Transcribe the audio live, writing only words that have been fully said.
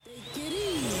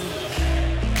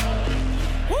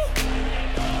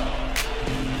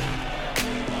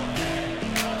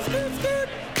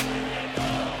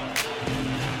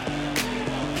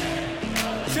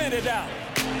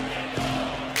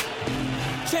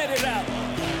get it out.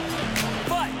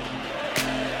 Fight.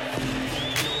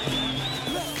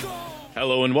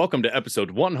 Hello and welcome to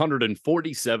episode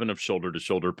 147 of Shoulder to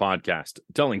Shoulder Podcast,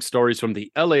 telling stories from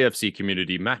the LAFC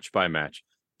community match by match,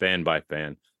 fan by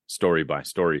fan, story by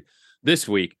story. This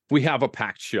week, we have a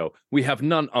packed show. We have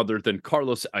none other than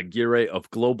Carlos Aguirre of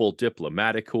Global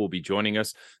Diplomatic, who will be joining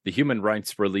us, the Human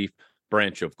Rights Relief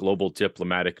branch of Global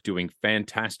Diplomatic, doing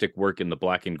fantastic work in the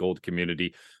Black and Gold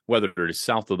community, whether it is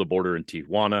south of the border in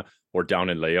Tijuana or down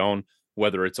in León,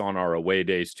 whether it's on our away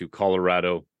days to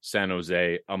Colorado, San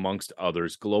Jose, amongst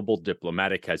others. Global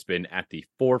Diplomatic has been at the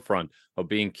forefront of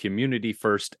being community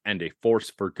first and a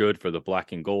force for good for the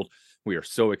Black and Gold. We are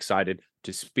so excited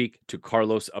to speak to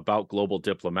Carlos about Global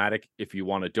Diplomatic. If you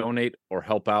want to donate or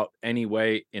help out any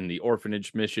way in the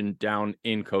orphanage mission down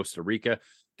in Costa Rica,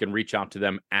 you can reach out to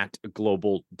them at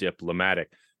Global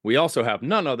Diplomatic. We also have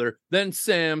none other than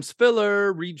Sam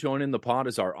Spiller rejoining the pod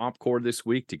as our op core this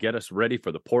week to get us ready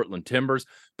for the Portland Timbers.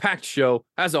 Packed show.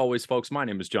 As always, folks, my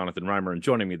name is Jonathan Reimer, and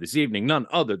joining me this evening, none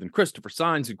other than Christopher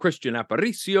Saenz and Christian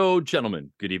Aparicio.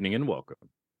 Gentlemen, good evening and welcome.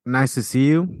 Nice to see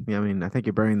you. I mean, I think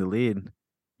you're bearing the lead.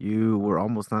 You were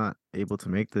almost not able to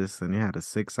make this, and you had a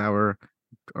 6-hour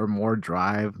or more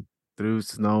drive through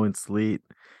snow and sleet.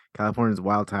 California's a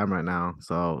wild time right now.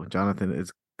 So, Jonathan,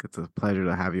 it's a pleasure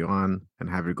to have you on and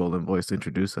have your golden voice to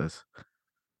introduce us.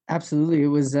 Absolutely. It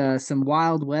was some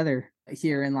wild weather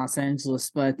here in Los Angeles,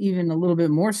 but even a little bit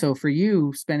more so for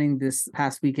you spending this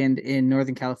past weekend in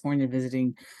Northern California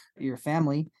visiting your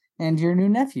family and your new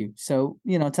nephew. So,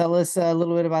 tell us a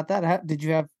little bit about that. Did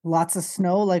you have lots of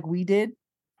snow like we did?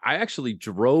 I actually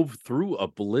drove through a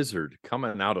blizzard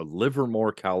coming out of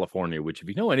Livermore, California, which if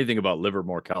you know anything about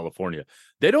Livermore, California,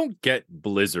 they don't get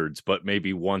blizzards, but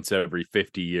maybe once every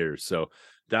 50 years. So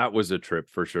that was a trip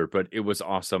for sure, but it was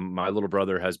awesome. My little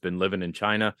brother has been living in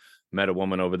China, met a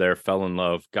woman over there, fell in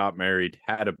love, got married,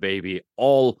 had a baby,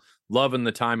 all loving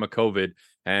the time of COVID.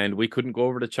 And we couldn't go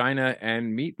over to China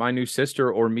and meet my new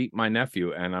sister or meet my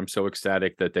nephew. And I'm so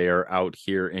ecstatic that they are out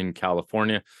here in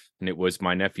California. And it was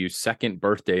my nephew's second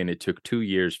birthday, and it took 2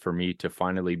 years for me to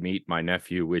finally meet my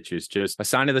nephew, which is just a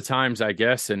sign of the times, I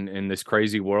guess, in this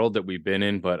crazy world that we've been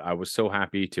in. But I was so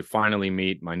happy to finally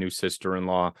meet my new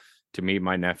sister-in-law, to meet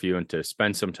my nephew, and to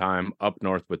spend some time up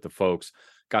north with the folks.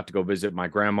 Got to go visit my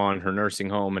grandma in her nursing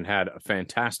home and had a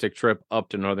fantastic trip up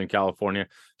to Northern California,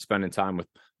 spending time with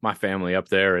my family up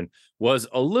there, and was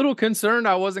a little concerned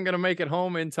I wasn't going to make it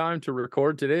home in time to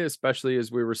record today, especially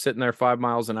as we were sitting there 5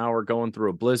 miles an hour going through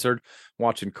a blizzard,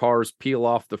 watching cars peel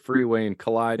off the freeway and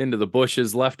collide into the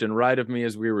bushes left and right of me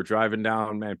as we were driving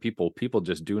down. Man, people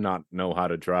just do not know how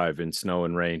to drive in snow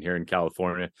and rain here in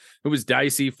California. It was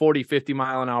dicey, 40, 50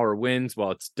 mile an hour winds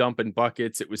while it's dumping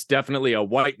buckets. It was definitely a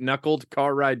white-knuckled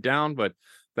car ride down, but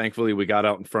thankfully, we got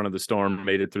out in front of the storm,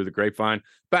 made it through the grapevine,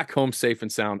 back home safe and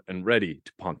sound, and ready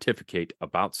to pontificate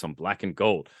about some Black and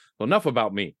Gold. Well, enough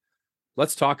about me.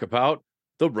 Let's talk about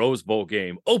the Rose Bowl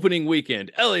game. Opening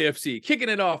weekend, LAFC kicking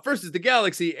it off versus the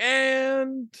Galaxy,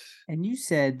 and you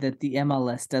said that the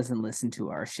MLS doesn't listen to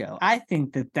our show. I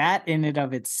think that in and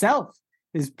of itself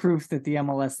is proof that the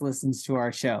MLS listens to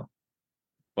our show.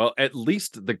 Well, at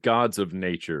least the gods of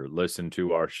nature listen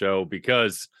to our show,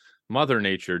 because Mother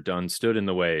Nature done stood in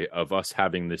the way of us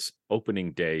having this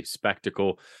opening day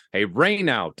spectacle, a rain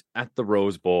out at the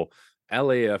Rose Bowl.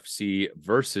 LAFC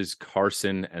versus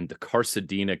Carson, and the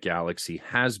Carsadena Galaxy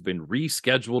has been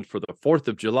rescheduled for the 4th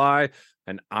of July,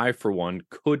 and I, for one,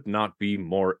 could not be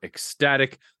more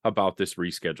ecstatic about this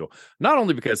reschedule. Not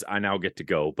only because I now get to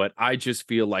go, but I just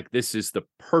feel like this is the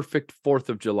perfect 4th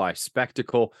of July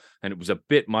spectacle, and it was a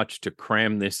bit much to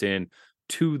cram this in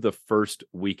to the first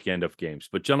weekend of games.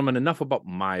 But gentlemen, enough about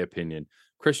my opinion.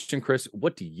 Chris,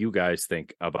 what do you guys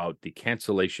think about the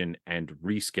cancellation and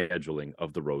rescheduling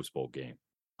of the Rose Bowl game?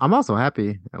 I'm also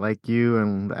happy. Like you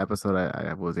and the episode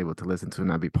I was able to listen to and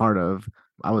not be part of,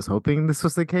 I was hoping this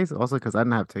was the case, also because I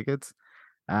didn't have tickets.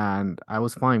 And I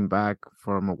was flying back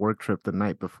from a work trip the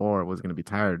night before. I was going to be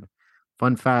tired.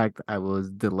 Fun fact, I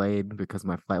was delayed because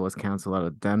my flight was canceled out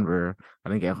of Denver. I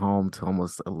didn't get home till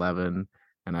almost 11.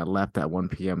 And I left at 1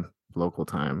 p.m. local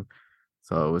time.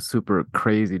 So it was super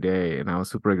crazy day, and I was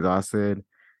super exhausted.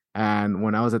 And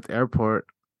when I was at the airport,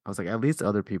 I was like, at least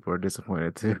other people are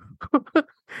disappointed too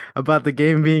about the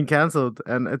game being canceled.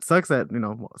 And it sucks that,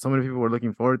 so many people were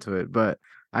looking forward to it. But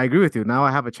I agree with you. Now I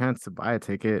have a chance to buy a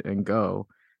ticket and go.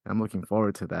 And I'm looking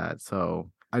forward to that. So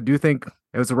I do think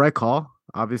it was the right call.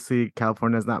 Obviously,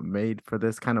 California is not made for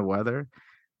this kind of weather.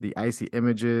 The icy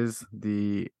images,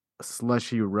 the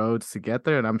slushy roads to get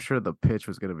there, and I'm sure the pitch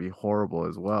was going to be horrible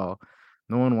as well.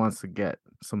 No one wants to get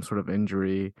some sort of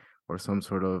injury or some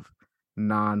sort of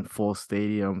non-full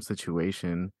stadium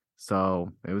situation.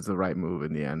 So it was the right move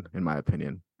in the end, in my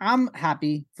opinion. I'm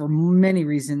happy for many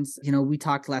reasons. We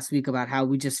talked last week about how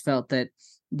we just felt that,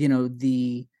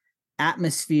 the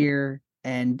atmosphere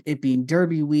and it being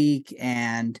Derby week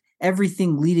and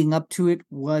everything leading up to it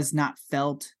was not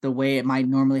felt the way it might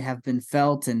normally have been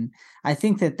felt. And I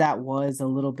think that was a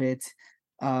little bit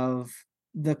of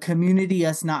the community,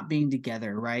 us not being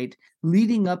together, right?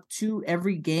 Leading up to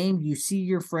every game, you see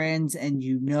your friends and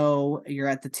you're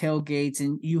at the tailgates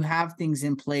and you have things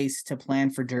in place to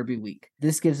plan for Derby week.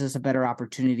 This gives us a better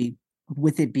opportunity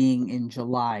with it being in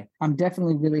July. I'm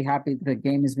definitely really happy the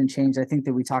game has been changed. I think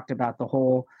that we talked about the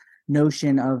whole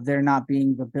notion of there not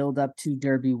being the build up to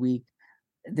Derby week.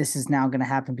 This is now going to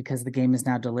happen because the game is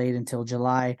now delayed until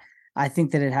July. I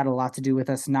think that it had a lot to do with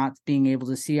us not being able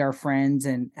to see our friends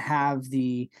and have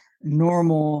the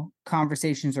normal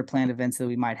conversations or planned events that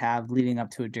we might have leading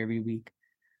up to a Derby week.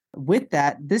 With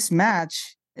that, this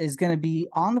match is going to be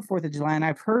on the 4th of July. And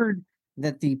I've heard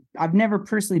that I've never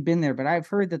personally been there, but I've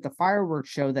heard that the fireworks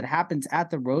show that happens at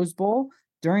the Rose Bowl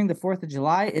during the 4th of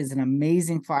July is an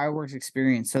amazing fireworks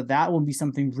experience. So that will be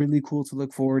something really cool to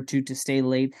look forward to stay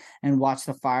late and watch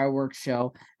the fireworks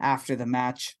show after the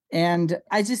match. And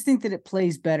I just think that it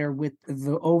plays better with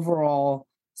the overall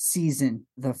season.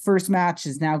 The first match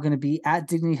is now going to be at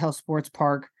Dignity Health Sports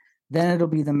Park. Then it'll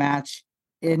be the match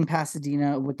in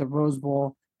Pasadena with the Rose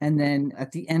Bowl. And then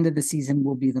at the end of the season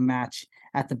will be the match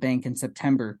at the Bank in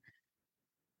September.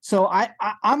 So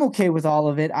I'm okay with all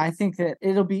of it. I think that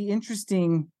it'll be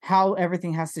interesting how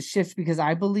everything has to shift because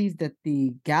I believe that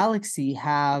the Galaxy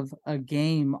have a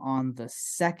game on the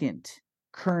 2nd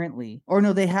currently. Or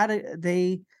no,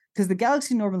 because the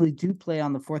Galaxy normally do play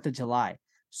on the 4th of July.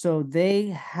 So they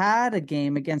had a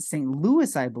game against St.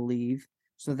 Louis, I believe.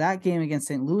 So that game against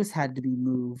St. Louis had to be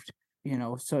moved,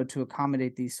 so to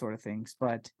accommodate these sort of things.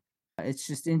 But it's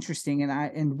just interesting.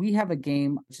 And we have a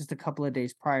game just a couple of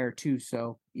days prior too.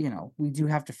 So, we do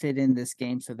have to fit in this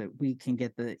game so that we can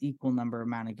get the equal number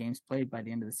amount of games played by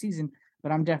the end of the season.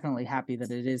 But I'm definitely happy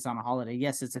that it is on a holiday.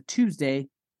 Yes, it's a Tuesday,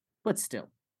 but still,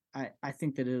 I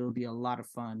think that it'll be a lot of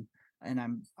fun. And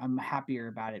I'm happier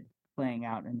about it playing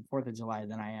out in 4th of July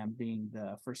than I am being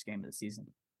the first game of the season.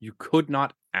 You could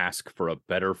not ask for a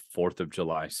better 4th of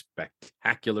July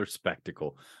spectacular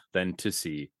spectacle than to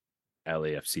see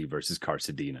LAFC versus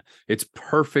Cartagena. It's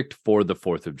perfect for the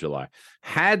 4th of July.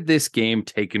 Had this game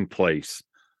taken place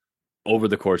over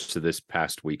the course of this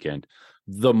past weekend,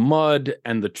 the mud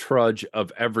and the trudge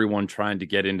of everyone trying to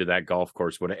get into that golf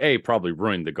course would have probably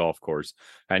ruined the golf course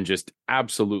and just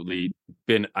absolutely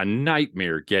been a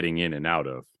nightmare getting in and out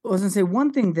of. I was going to say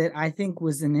one thing that I think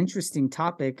was an interesting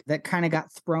topic that kind of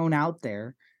got thrown out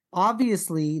there.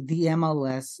 Obviously, the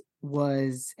MLS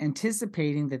was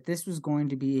anticipating that this was going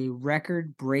to be a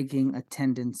record-breaking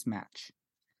attendance match.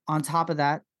 On top of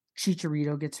that,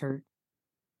 Chicharito gets hurt.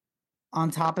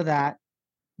 On top of that,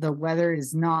 the weather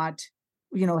is not,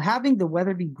 having the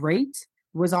weather be great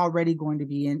was already going to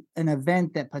be an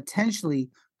event that potentially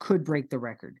could break the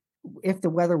record. If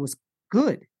the weather was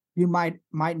good, you might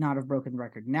not have broken the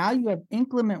record. Now you have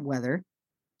inclement weather,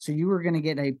 so you were going to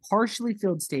get a partially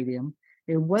filled stadium.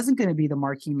 It wasn't going to be the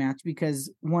marquee match because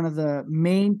one of the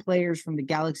main players from the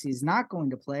Galaxy is not going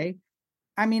to play.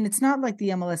 I mean, it's not like the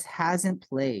MLS hasn't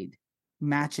played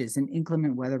matches in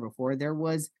inclement weather before. There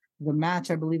was the match,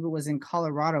 I believe it was in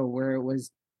Colorado, where it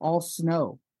was all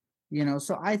snow.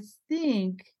 So I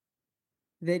think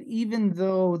that even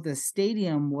though the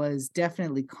stadium was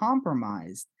definitely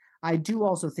compromised, I do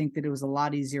also think that it was a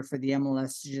lot easier for the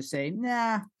MLS to just say,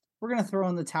 nah, we're going to throw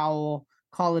in the towel,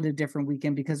 call it a different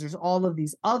weekend, because there's all of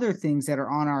these other things that are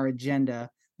on our agenda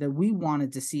that we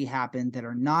wanted to see happen that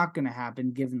are not going to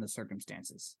happen given the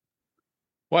circumstances.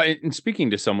 Well, and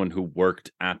speaking to someone who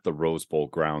worked at the Rose Bowl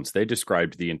grounds, they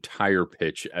described the entire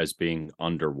pitch as being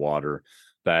underwater,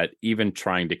 that even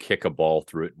trying to kick a ball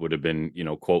through it would have been,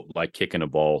 quote, like kicking a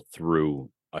ball through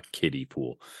a kiddie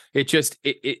pool.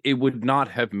 It would not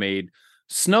have made.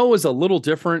 Snow is a little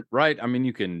different, right? I mean,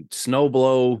 you can snow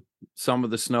blow some of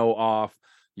the snow off.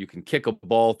 You can kick a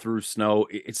ball through snow.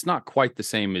 It's not quite the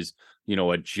same as,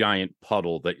 a giant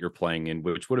puddle that you're playing in,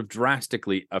 which would have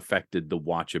drastically affected the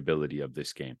watchability of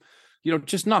this game.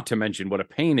 Just not to mention what a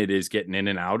pain it is getting in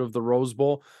and out of the Rose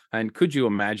Bowl. And could you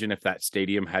imagine if that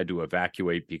stadium had to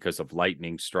evacuate because of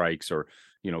lightning strikes or,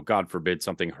 God forbid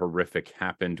something horrific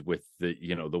happened with the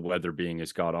weather being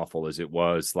as god awful as it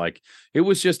was. Like, it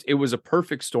was a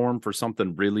perfect storm for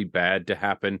something really bad to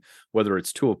happen, whether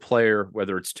it's to a player,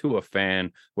 whether it's to a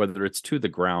fan, whether it's to the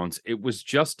grounds. It was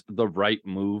just the right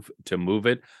move to move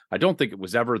it. I don't think it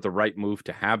was ever the right move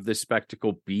to have this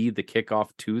spectacle be the kickoff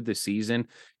to the season.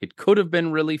 It could have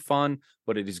been really fun,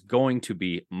 but it is going to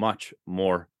be much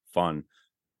more fun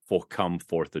for come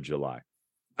 4th of July.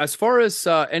 As far as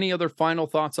any other final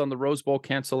thoughts on the Rose Bowl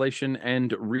cancellation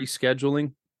and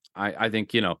rescheduling, I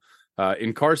think,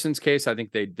 in Carson's case, I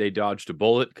think they dodged a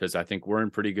bullet, because I think we're in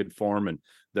pretty good form and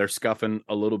they're scuffing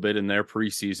a little bit in their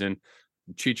preseason.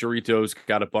 Chicharito's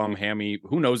got a bum hammy.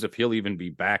 Who knows if he'll even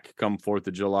be back come 4th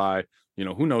of July?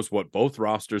 Who knows what both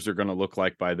rosters are going to look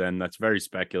like by then? That's very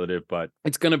speculative, but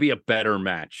it's going to be a better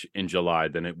match in July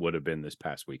than it would have been this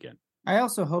past weekend. I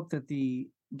also hope that the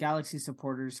Galaxy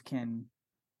supporters can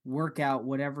work out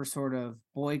whatever sort of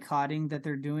boycotting that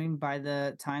they're doing by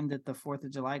the time that the 4th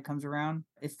of July comes around.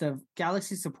 If the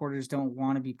Galaxy supporters don't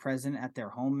want to be present at their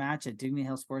home match at Dignity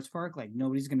Hill Sports Park, like,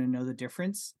 nobody's going to know the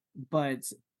difference. But,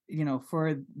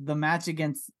 for the match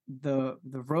against the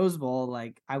Rose Bowl,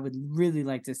 like, I would really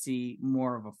like to see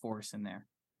more of a force in there.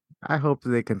 I hope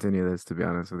they continue this, to be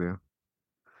honest with you.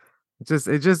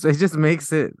 It just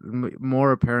makes it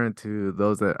more apparent to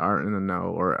those that aren't in the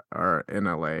know or are in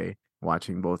LA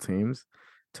watching both teams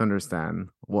to understand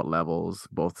what levels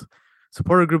both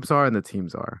supporter groups are and the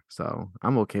teams are. So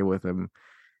I'm okay with them,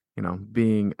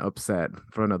 being upset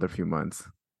for another few months.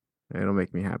 It'll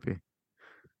make me happy.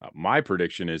 My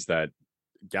prediction is that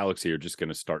Galaxy are just going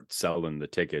to start selling the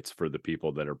tickets for the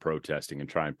people that are protesting and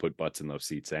try and put butts in those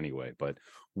seats anyway. But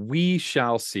we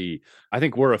shall see. I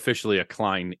think we're officially a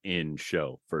Klein in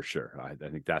show for sure. I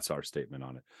think that's our statement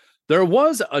on it. There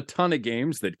was a ton of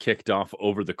games that kicked off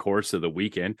over the course of the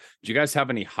weekend. Did you guys have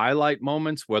any highlight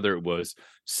moments, whether it was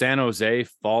San Jose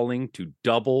falling to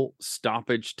double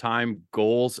stoppage time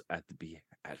goals at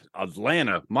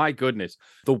Atlanta? My goodness,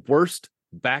 the worst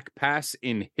back pass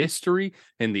in history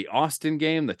in the Austin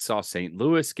game that saw St.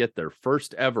 Louis get their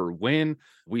first ever win.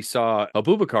 We saw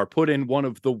Abubakar put in one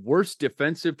of the worst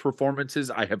defensive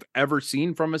performances I have ever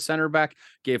seen from a center back,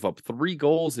 gave up 3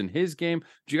 goals in his game.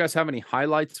 Do you guys have any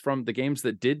highlights from the games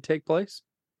that did take place?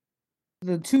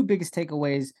 The 2 biggest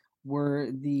takeaways were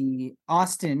the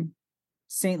Austin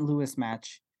St. Louis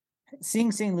match.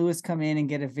 Seeing St. Louis come in and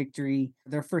get a victory,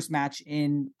 their first match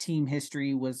in team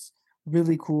history, was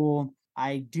really cool.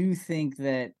 I do think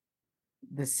that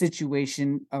the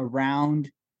situation around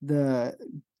the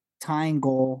tying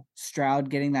goal, Stroud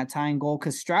getting that tying goal,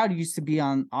 because Stroud used to be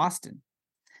on Austin.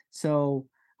 So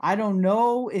I don't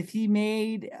know if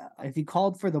he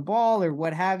called for the ball or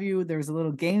what have you. There's a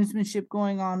little gamesmanship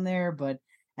going on there, but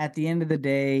at the end of the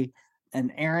day,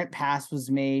 an errant pass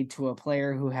was made to a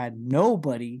player who had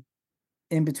nobody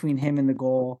in between him and the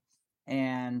goal.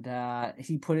 And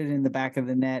he put it in the back of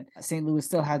the net. St. Louis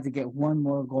still had to get one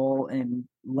more goal in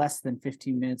less than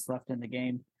 15 minutes left in the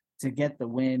game to get the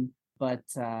win. But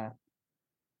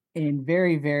in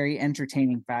very, very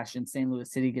entertaining fashion, St.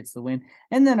 Louis City gets the win.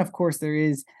 And then, of course, there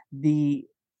is the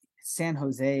San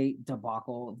Jose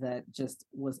debacle that just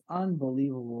was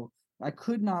unbelievable. I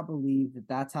could not believe that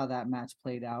that's how that match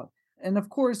played out. And, of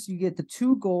course, you get the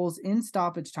 2 goals in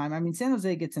stoppage time. I mean, San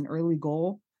Jose gets an early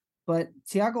goal, but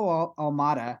Thiago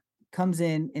Almada comes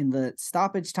in the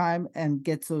stoppage time and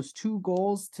gets those 2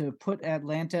 goals to put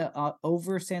Atlanta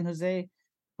over San Jose.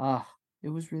 It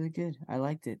was really good. I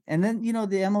liked it. And then, the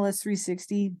MLS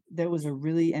 360, that was a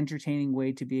really entertaining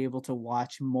way to be able to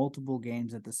watch multiple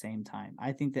games at the same time.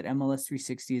 I think that MLS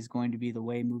 360 is going to be the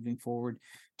way moving forward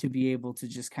to be able to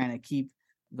just kind of keep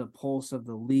the pulse of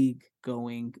the league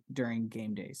going during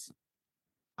game days.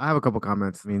 I have a couple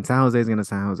comments. I mean, San Jose is going to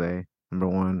San Jose. Number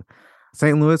one,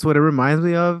 St. Louis, what it reminds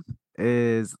me of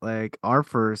is like our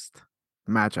first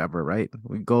match ever, right?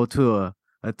 We go to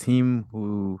a team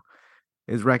who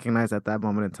is recognized at that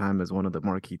moment in time as one of the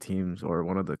marquee teams or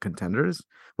one of the contenders,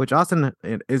 which Austin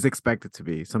is expected to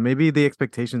be. So maybe the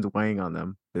expectations weighing on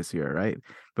them this year, right?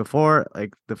 Before,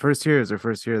 like, the first year is their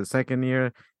first year, the second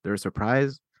year, they're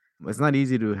surprised. It's not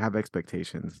easy to have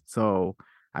expectations. So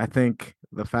I think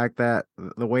the fact that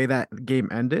the way that game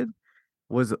ended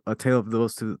was a tale of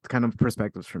those 2 kind of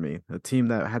perspectives for me. A team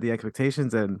that had the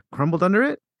expectations and crumbled under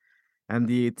it, and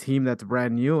the team that's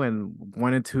brand new and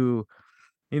went into,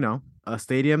 a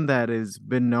stadium that has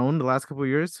been known the last couple of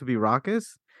years to be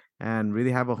raucous and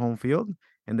really have a home field,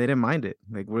 and they didn't mind it.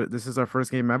 Like, this is our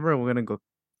first game ever, and we're going to go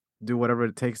do whatever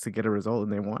it takes to get a result,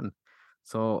 and they won.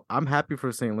 So I'm happy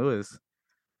for St. Louis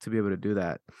to be able to do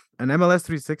that. And MLS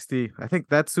 360, I think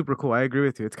that's super cool. I agree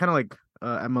with you. It's kind of like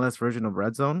MLS version of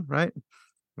Red Zone, right?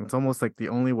 It's almost like the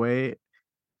only way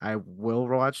I will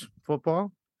watch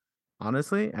football,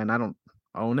 honestly, and I don't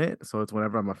own it, so it's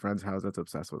whenever I'm at a friend's house that's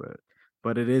obsessed with it.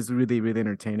 But it is really, really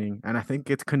entertaining, and I think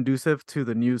it's conducive to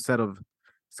the new set of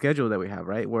schedule that we have,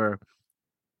 right? Where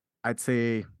I'd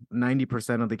say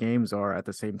 90% of the games are at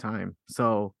the same time,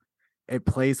 so it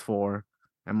plays for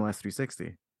MLS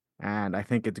 360, and I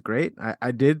think it's great.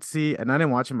 I did see, and I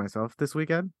didn't watch it myself this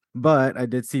weekend, but I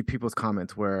did see people's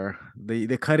comments where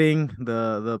the cutting,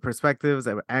 the perspectives,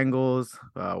 the angles,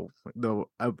 the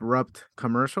abrupt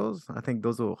commercials. I think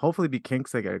those will hopefully be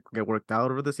kinks that get worked out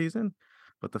over the season.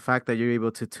 But the fact that you're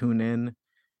able to tune in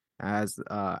as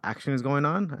action is going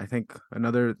on, I think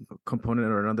another component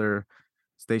or another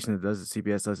station that does the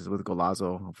CBS does is with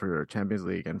Golazo for Champions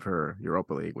League and for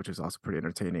Europa League, which is also pretty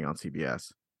entertaining on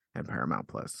CBS and Paramount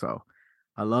Plus. So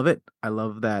I love it. I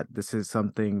love that this is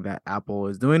something that Apple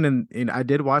is doing. And I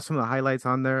did watch some of the highlights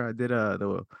on there. I did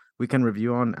the weekend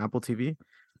review on Apple TV.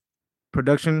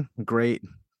 Production, great.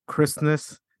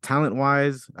 Crispness,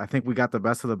 talent-wise, I think we got the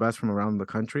best of the best from around the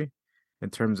country in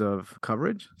terms of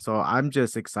coverage. So I'm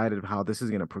just excited how this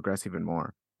is going to progress even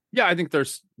more. Yeah, I think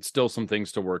there's still some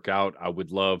things to work out. I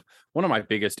would love one of my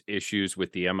biggest issues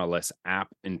with the MLS app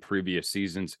in previous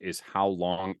seasons is how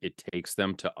long it takes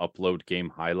them to upload game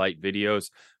highlight videos.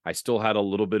 I still had a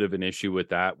little bit of an issue with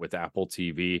that with Apple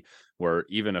TV, where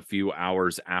even a few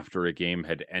hours after a game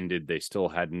had ended, they still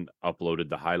hadn't uploaded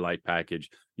the highlight package.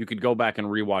 You could go back and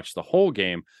rewatch the whole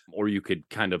game, or you could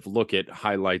kind of look at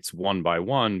highlights one by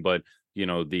one, but you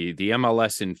know, the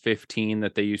MLS in 15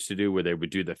 that they used to do where they would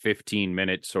do the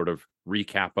 15-minute sort of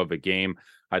recap of a game.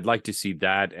 I'd like to see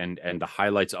that and the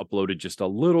highlights uploaded just a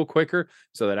little quicker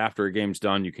so that after a game's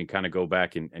done, you can kind of go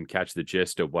back and catch the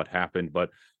gist of what happened.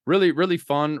 But really, really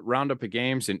fun roundup of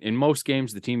games. And in most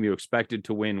games, the team you expected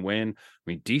to win. I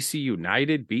mean, DC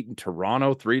United beating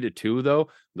Toronto 3-2, though.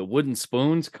 The Wooden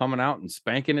Spoons coming out and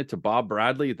spanking it to Bob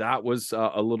Bradley. That was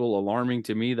a little alarming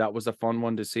to me. That was a fun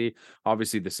one to see.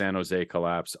 Obviously, the San Jose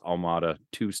collapse, Almada,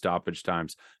 2 stoppage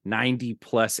times, 90+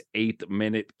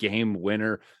 8th-minute game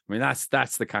winner. I mean,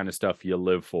 that's the kind of stuff you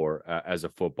live for as a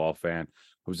football fan.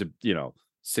 It was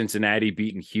Cincinnati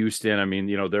beating Houston. I mean,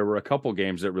 there were a couple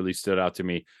games that really stood out to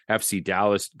me. FC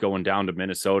Dallas going down to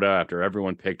Minnesota after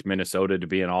everyone picked Minnesota to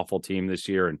be an awful team this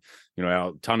year. And,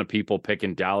 a ton of people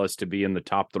picking Dallas to be in the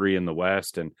top 3 in the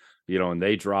West. And, and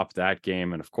they dropped that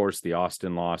game. And of course, the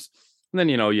Austin loss. And then,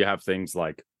 you have things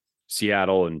like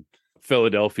Seattle and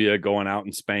Philadelphia going out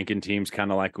and spanking teams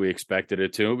kind of like we expected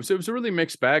it to. It was a really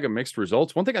mixed bag of mixed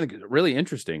results. One thing I think is really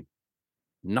interesting,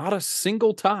 not a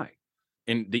single tie.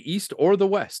 In the East or the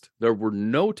West, there were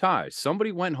no ties.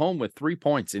 Somebody went home with 3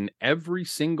 points in every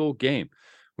single game,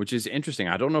 which is interesting.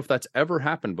 I don't know if that's ever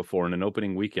happened before in an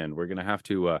opening weekend. We're going to have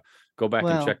to go back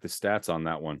and check the stats on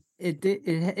that one. It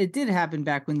did happen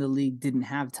back when the league didn't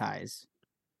have ties.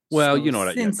 Well, so you know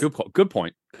what? Yeah, good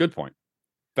point.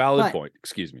 Valid point.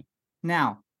 Excuse me.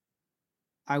 Now,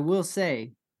 I will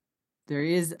say there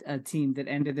is a team that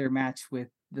ended their match with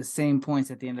the same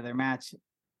points at the end of their match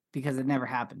because it never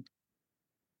happened.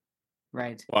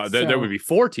 Right. Well, there would be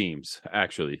 4 teams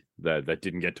actually that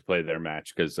didn't get to play their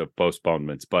match because of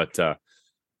postponements, but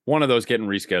one of those getting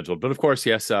rescheduled. But of course,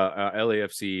 yes,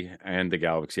 LAFC and the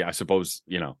Galaxy, I suppose,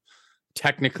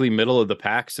 technically middle of the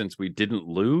pack since we didn't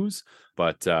lose,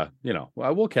 but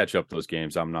we'll catch up those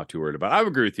games. I'm not too worried about it. I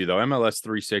agree with you though. MLS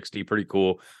 360, pretty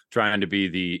cool. Trying to be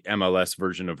the MLS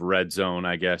version of Red Zone,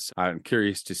 I guess. I'm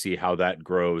curious to see how that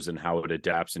grows and how it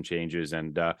adapts and changes.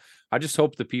 And I just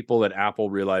hope the people at Apple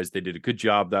realize they did a good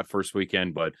job that first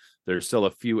weekend, but there's still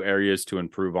a few areas to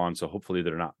improve on. So hopefully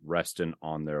they're not resting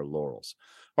on their laurels.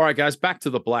 All right, guys, back to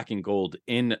the black and gold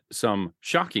in some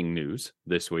shocking news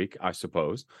this week, I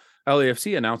suppose.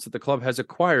 LAFC announced that the club has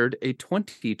acquired a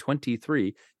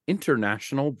 2023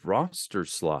 international roster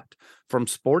slot from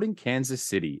Sporting Kansas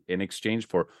City in exchange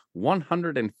for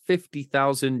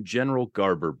 150,000 General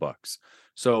Garber bucks.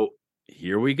 So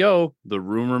here we go. The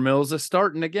rumor mills are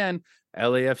starting again.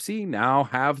 LAFC now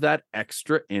have that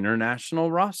extra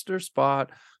international roster spot.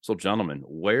 So, gentlemen,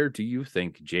 where do you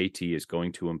think JT is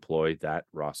going to employ that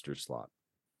roster slot?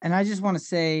 And I just want to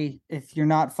say, if you're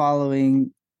not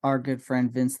following our good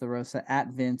friend Vince LaRosa at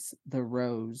Vince the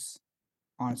Rose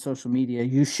on social media,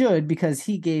 you should, because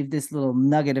he gave this little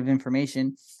nugget of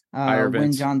information. Hire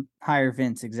Vince. Hire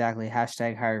Vince, exactly.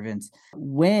 Hashtag hire Vince.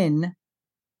 When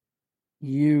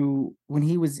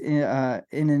he was in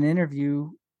an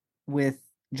interview with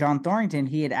John Thorrington,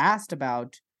 he had asked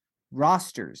about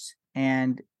rosters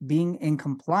and being in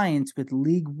compliance with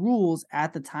league rules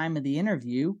at the time of the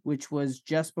interview, which was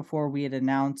just before we had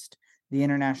announced the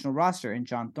international roster. And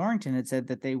John Thornton had said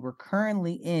that they were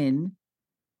currently in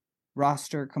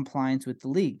roster compliance with the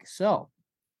league. So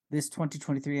this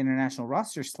 2023 international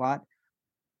roster slot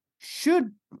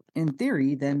should, in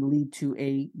theory, then lead to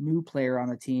a new player on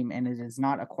the team, and it is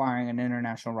not acquiring an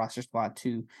international roster spot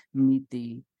to meet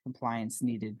the compliance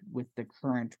needed with the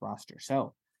current roster.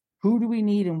 So who do we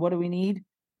need and what do we need?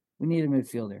 We need a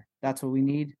midfielder. That's what we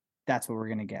need. That's what we're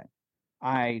going to get.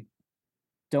 I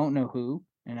don't know who,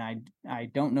 and I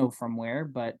don't know from where,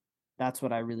 but that's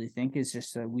what I really think is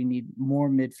just we need more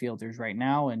midfielders right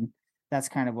now, and that's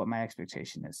kind of what my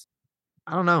expectation is.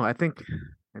 I don't know. I think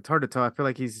it's hard to tell. I feel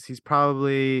like he's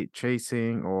probably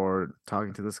chasing or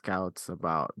talking to the scouts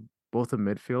about both a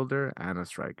midfielder and a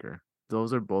striker.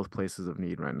 Those are both places of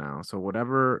need right now. So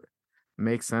whatever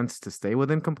makes sense to stay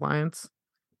within compliance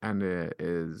and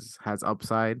has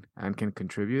upside and can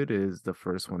contribute is the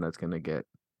first one that's going to get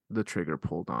the trigger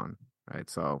pulled on, right?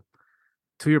 So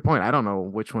to your point, I don't know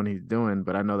which one he's doing,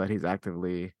 but I know that he's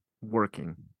actively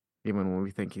working, even when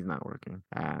we think he's not working.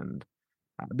 And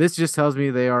this just tells me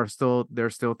there's still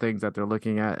things that they're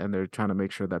looking at, and they're trying to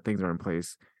make sure that things are in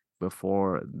place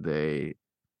before they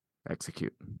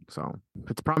execute. So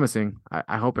it's promising.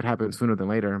 I hope it happens sooner than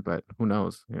later, but who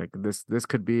knows? Like this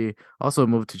could be also a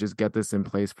move to just get this in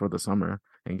place for the summer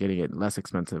and getting it less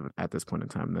expensive at this point in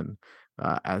time than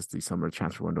as the summer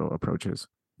transfer window approaches.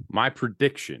 My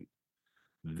prediction: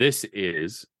 this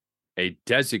is a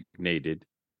designated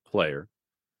player,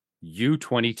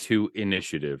 U22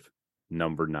 initiative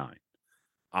number 9.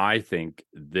 I think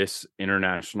this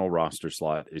international roster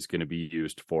slot is going to be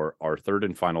used for our third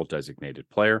and final designated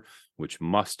player, which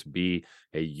must be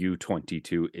a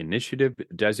U22 initiative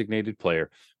designated player.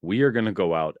 We are going to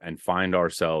go out and find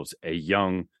ourselves a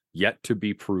young, yet to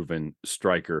be proven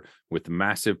striker with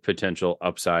massive potential,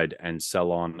 upside, and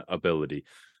sell-on ability.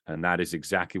 And that is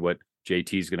exactly what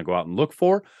JT is going to go out and look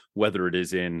for, whether it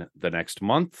is in the next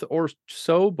month or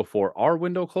so before our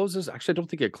window closes. Actually, I don't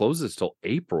think it closes till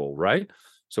April, right?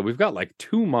 So we've got like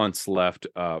 2 months left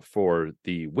for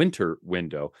the winter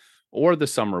window or the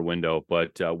summer window.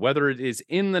 But whether it is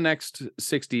in the next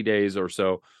 60 days or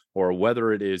so, or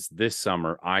whether it is this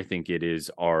summer, I think it is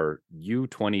our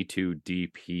U22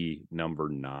 DP number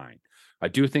 9. I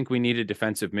do think we need a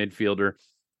defensive midfielder,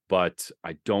 but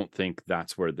I don't think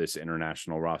that's where this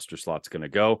international roster slot's going to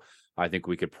go. I think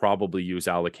we could probably use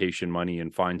allocation money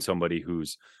and find somebody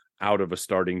who's out of a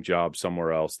starting job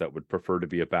somewhere else that would prefer to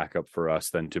be a backup for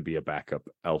us than to be a backup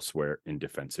elsewhere in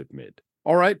defensive mid.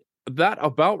 All right, that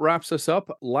about wraps us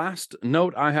up. Last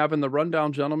note I have in the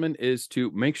rundown, gentlemen, is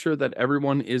to make sure that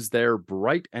everyone is there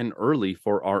bright and early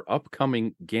for our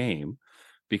upcoming game,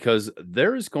 because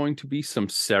there is going to be some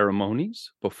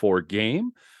ceremonies before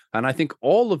game. And I think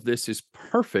all of this is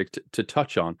perfect to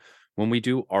touch on when we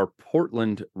do our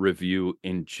Portland review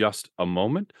in just a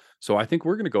moment. So I think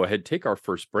we're going to go ahead, take our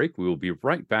first break. We will be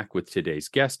right back with today's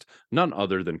guest, none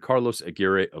other than Carlos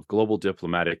Aguirre of Global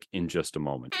Diplomatic, in just a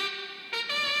moment.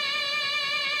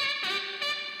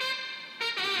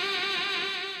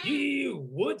 Yeah,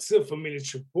 what's up, family?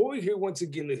 It's your boy here once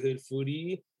again, the Hood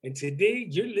Foodie. And today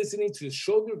you're listening to the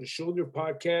Shoulder to Shoulder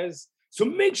podcast. So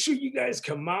make sure you guys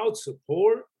come out,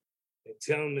 support, and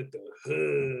tell them that the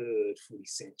Hood Foodie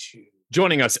sent you.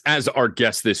 Joining us as our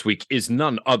guest this week is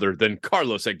none other than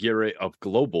Carlos Aguirre of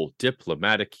Global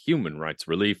Diplomatic Human Rights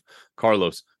Relief.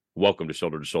 Carlos, welcome to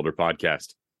Shoulder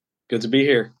podcast. Good to be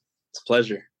here. It's a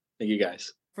pleasure. Thank you,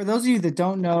 guys. For those of you that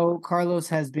don't know, Carlos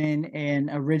has been an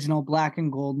original Black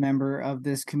and Gold member of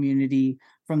this community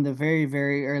from the very,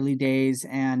 very early days,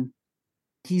 and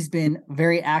he's been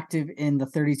very active in the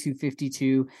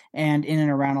 3252 and in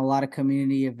and around a lot of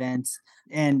community events.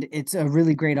 And it's a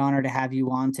really great honor to have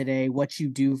you on today. What you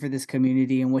do for this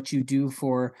community and what you do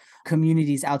for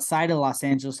communities outside of Los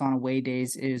Angeles on away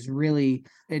days is really,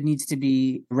 it needs to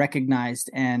be recognized.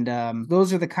 And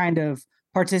those are the kind of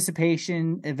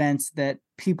participation events that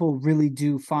people really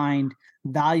do find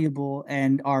valuable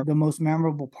and are the most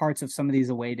memorable parts of some of these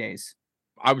away days.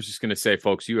 I was just going to say,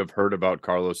 folks, you have heard about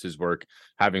Carlos's work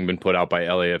having been put out by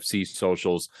LAFC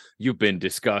socials. You've been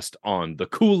discussed on the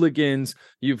Cooligans.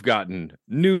 You've gotten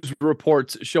news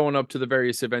reports showing up to the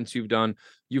various events you've done.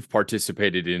 You've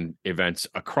participated in events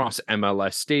across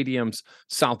MLS stadiums,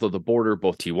 south of the border,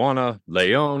 both Tijuana,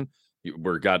 León.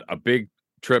 We've got a big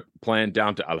trip planned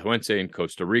down to Alajuelense in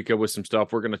Costa Rica with some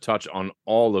stuff. We're going to touch on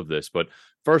all of this, but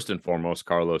first and foremost,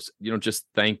 Carlos, just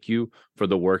thank you for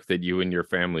the work that you and your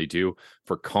family do,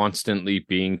 for constantly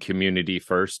being community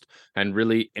first and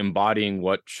really embodying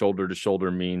what Shoulder to Shoulder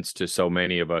means to so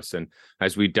many of us. And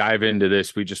as we dive into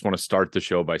this, we just want to start the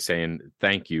show by saying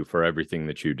thank you for everything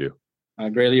that you do. I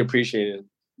greatly appreciate it.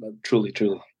 Truly,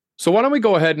 truly. So why don't we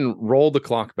go ahead and roll the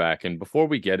clock back? And before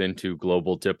we get into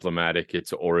Global Diplomatic,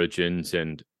 its origins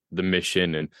and the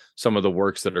mission and some of the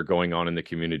works that are going on in the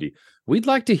community, we'd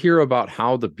like to hear about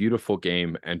how the beautiful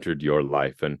game entered your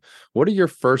life. And what are your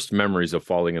first memories of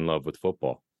falling in love with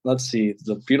football? Let's see.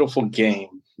 The beautiful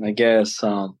game. I guess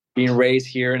being raised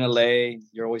here in LA,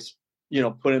 you're always,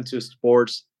 put into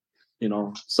sports,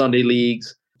 Sunday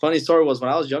leagues. Funny story was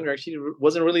when I was younger, I actually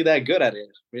wasn't really that good at it.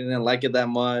 We didn't like it that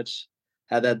much.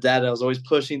 Had that dad that was always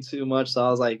pushing too much. So I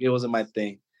was like, it wasn't my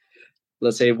thing.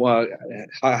 Let's say,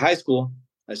 high school,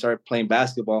 I started playing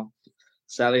basketball.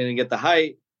 Sadly, I didn't get the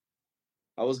height.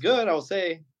 I was good, I would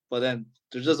say. But then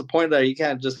there's just a point that you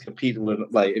can't just compete with.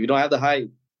 Like, if you don't have the height,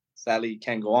 sadly, you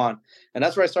can't go on. And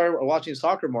that's where I started watching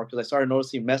soccer more because I started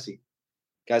noticing Messi.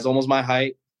 Guy's almost my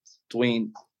height,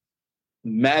 doing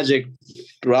magic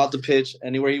throughout the pitch,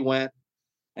 anywhere he went.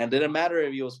 And it didn't matter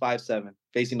if he was 5'7",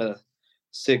 facing a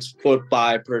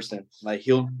 6'5" person. Like,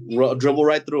 he'll dribble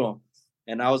right through him.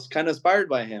 And I was kind of inspired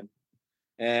by him.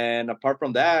 And apart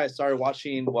from that, I started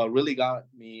watching. What really got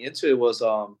me into it was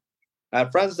I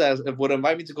had friends that would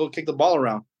invite me to go kick the ball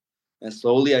around. And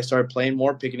slowly I started playing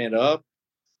more, picking it up.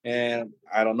 And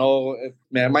I don't know,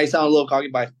 it might sound a little cocky,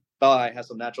 but I felt I had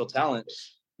some natural talent,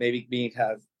 maybe being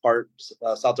part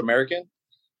South American.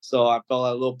 So I felt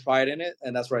a little pride in it,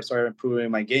 and that's where I started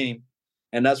improving my game.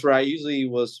 And that's where I usually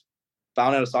was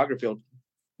found at a soccer field,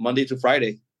 Monday to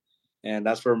Friday. And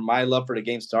that's where my love for the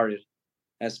game started.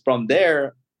 And from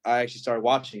there, I actually started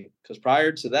watching. Because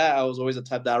prior to that, I was always the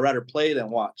type that I'd rather play than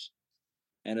watch.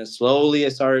 And then slowly I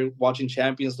started watching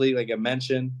Champions League, like I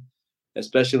mentioned,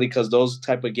 especially because those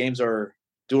type of games are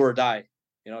do or die,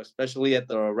 especially at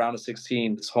the round of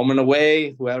 16. It's home and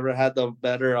away. Whoever had the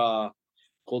better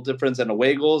goal difference and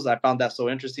away goals, I found that so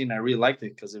interesting. I really liked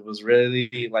it because it was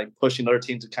really like pushing other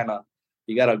teams to kind of,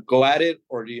 you got to go at it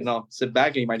or, sit back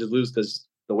and you might just lose because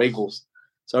the away goals.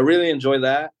 So I really enjoyed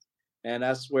that. And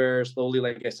that's where slowly,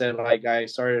 like I said, like I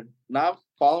started not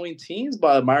following teams,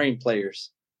 but admiring players.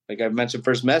 Like I mentioned,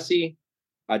 first Messi.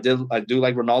 I do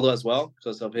like Ronaldo as well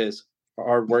because of his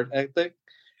hard work ethic.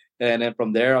 And then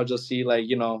from there, I'll just see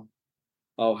how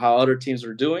other teams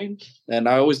are doing. And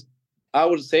I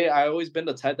would say I always been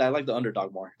the type that I like the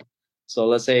underdog more. So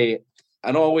let's say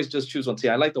I don't always just choose one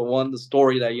team. I like the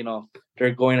story that,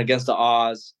 they're going against the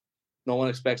odds. No one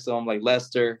expects them, like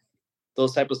Leicester.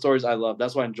 Those type of stories I love.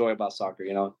 That's what I enjoy about soccer,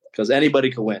 because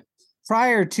anybody could win.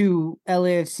 Prior to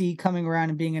LAFC coming around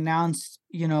and being announced,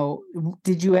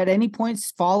 did you at any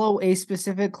points follow a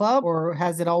specific club, or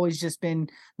has it always just been,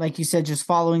 like you said, just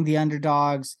following the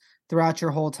underdogs throughout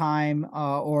your whole time,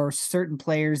 or certain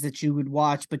players that you would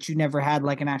watch, but you never had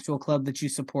like an actual club that you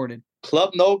supported?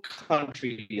 Club, no.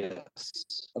 Country, yes.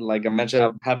 Like I mentioned,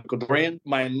 I have Ecuadorian.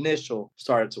 My initial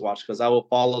started to watch because I will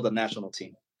follow the national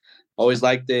team. Always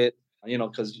liked it,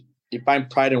 because you find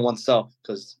pride in oneself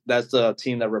because that's the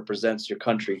team that represents your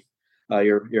country,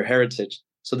 your heritage.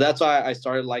 So that's why I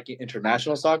started liking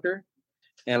international soccer.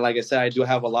 And like I said, I do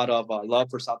have a lot of love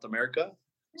for South America.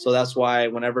 So that's why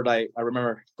whenever I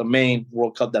remember the main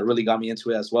World Cup that really got me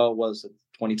into it as well was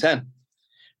 2010,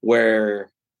 where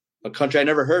a country I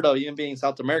never heard of, even being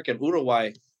South American,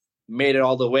 Uruguay, made it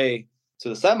all the way to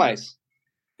the semis.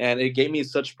 And it gave me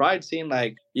such pride seeing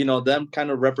them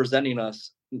kind of representing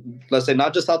us. Let's say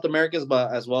not just South Americans,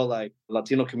 but as well like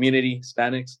Latino community,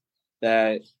 Hispanics,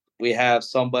 that we have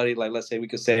somebody like, let's say we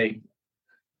could say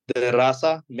De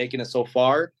Raza making it so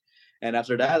far. And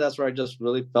after that, that's where I just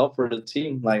really felt for the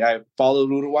team. Like I followed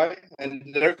Uruguay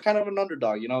and they're kind of an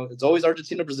underdog, it's always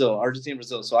Argentina, Brazil.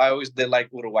 So I always did like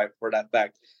Uruguay for that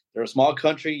fact. They're a small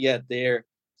country, yet they're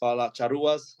Fala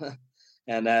Charuas.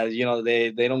 And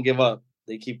they don't give up.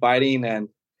 They keep fighting. And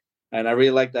I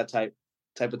really like that type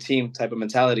of team, type of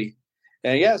mentality.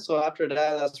 And yeah, so after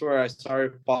that, that's where I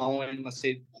started following, let's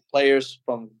say, players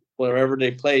from wherever they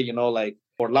play, like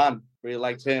Forlan, really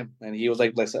liked him. And he was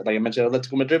like I mentioned,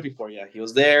 Atletico Madrid before. Yeah, he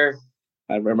was there.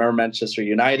 I remember Manchester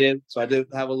United. So I did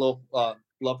have a little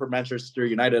love for Manchester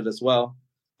United as well.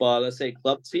 But let's say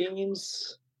club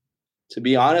teams, to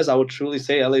be honest, I would truly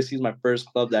say LAC is my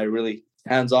first club that I really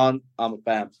hands-on. I'm a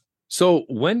fan. So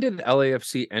when did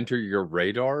LAFC enter your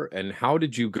radar, and how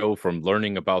did you go from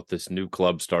learning about this new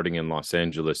club starting in Los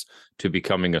Angeles to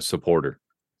becoming a supporter?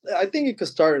 I think it could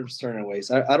start in certain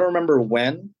ways. I don't remember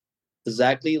when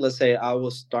exactly. Let's say I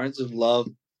was starting to love,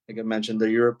 like I mentioned, the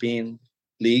European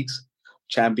leagues,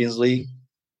 Champions League.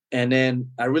 And then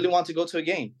I really wanted to go to a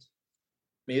game.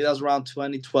 Maybe that was around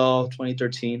 2012,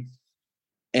 2013.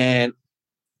 And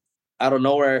I don't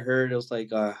know where I heard it was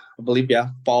like, I believe,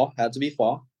 fall, had to be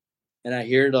fall. And I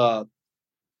hear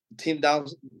team down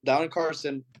in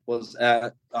Carson was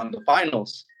on the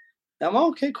finals. And I'm like,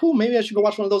 okay, cool. Maybe I should go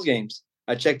watch one of those games.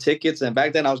 I checked tickets, and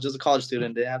back then I was just a college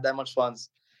student, didn't have that much funds.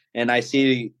 And I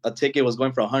see a ticket was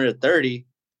going for 130.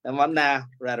 And I'm like, nah,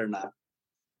 rather not.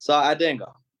 So I didn't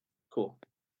go. Cool.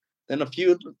 Then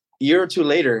year or two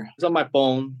later, I was on my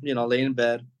phone, laying in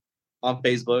bed on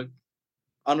Facebook.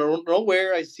 On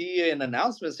nowhere, I see an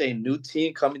announcement saying new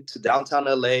team coming to downtown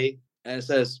LA, and it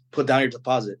says put down your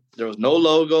deposit. There was no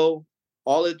logo.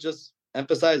 All it just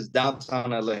emphasized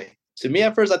downtown LA. To me,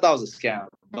 at first, I thought it was a scam,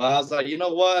 but I was like, you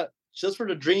know what? Just for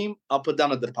the dream, I'll put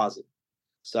down a deposit.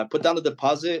 So I put down the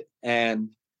deposit, and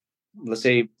let's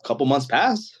say a couple months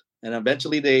passed, and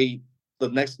eventually the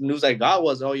next news I got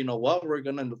was, oh, you know what? We're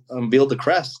gonna unveil the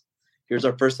crest. Here's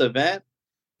our first event,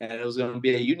 and it was gonna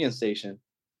be a Union Station.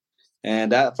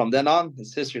 And that from then on,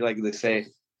 it's history, like they say.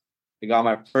 I got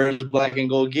my first black and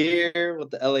gold gear with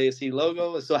the LAFC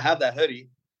logo. I still have that hoodie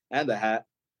and the hat.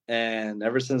 And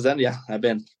ever since then, yeah, I've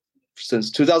been since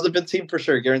 2015 for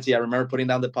sure. Guarantee. I remember putting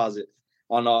down deposit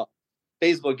on a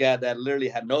Facebook ad that literally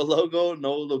had no logo,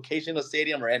 no location of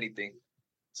stadium or anything.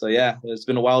 So yeah, it's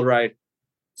been a wild ride.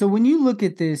 So when you look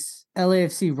at this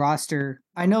LAFC roster,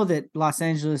 I know that Los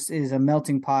Angeles is a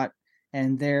melting pot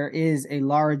and there is a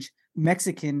large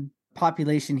Mexican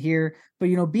population here, but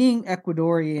being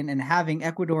Ecuadorian and having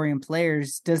Ecuadorian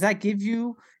players, does that give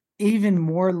you even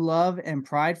more love and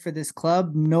pride for this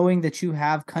club, knowing that you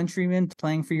have countrymen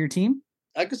playing for your team?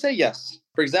 I could say yes.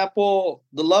 For example,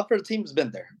 the love for the team has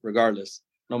been there regardless,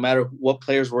 no matter what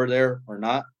players were there or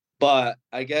not. But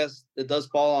I guess it does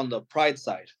fall on the pride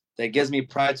side. That gives me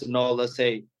pride to know, let's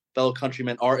say, fellow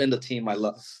countrymen are in the team I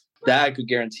love. That I could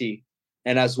guarantee.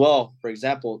 And as well, for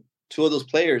example, two of those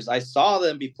players, I saw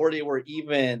them before they were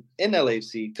even in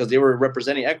LAFC because they were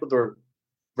representing Ecuador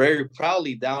very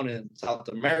proudly down in South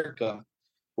America,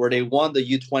 where they won the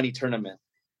U20 tournament.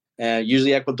 And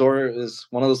usually Ecuador is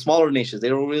one of the smaller nations. They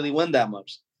don't really win that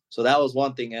much. So that was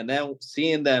one thing. And then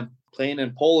seeing them playing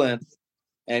in Poland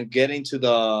and getting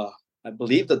to I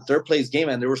believe the third place game,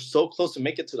 and they were so close to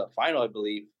make it to the final, I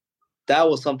believe. That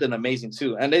was something amazing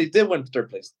too. And they did win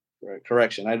third place.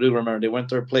 Correction. I do remember they went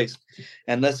third place.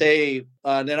 And let's say,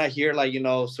 then I hear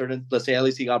certain, let's say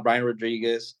LAC got Brian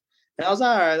Rodriguez. And I was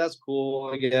like, all right, that's cool,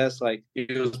 I guess. Like, he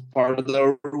was part of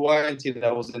the Uruguayan team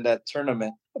that was in that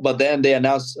tournament. But then they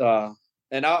announced, while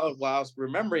I was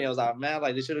remembering, I was like, man,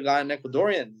 they should have gotten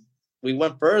Ecuadorian. We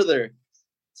went further.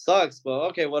 Sucks, but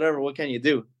okay, whatever. What can you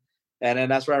do? And then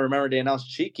that's where I remember they announced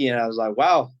Cheeky, and I was like,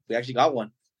 wow, we actually got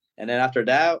one. And then after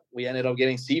that, we ended up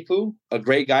getting Sifu, a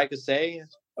great guy, could say,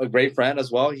 a great friend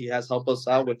as well. He has helped us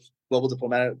out with global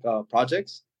diplomatic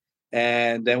projects.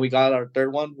 And then we got our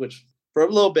third one, which for a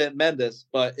little bit, Mendes,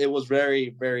 but it was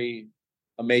very, very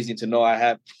amazing to know I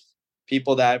have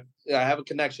people that I have a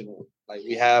connection with. Like,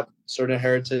 we have certain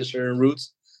heritage, certain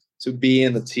roots to be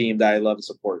in the team that I love and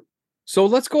support. So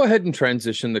let's go ahead and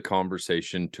transition the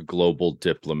conversation to global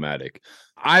diplomatic.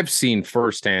 I've seen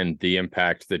firsthand the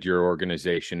impact that your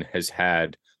organization has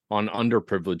had on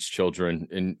underprivileged children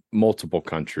in multiple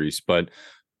countries, but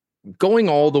going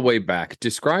all the way back,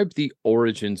 describe the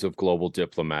origins of Global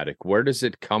Diplomatic. Where does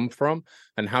it come from,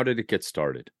 and how did it get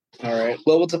started? All right.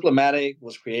 Global Diplomatic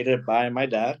was created by my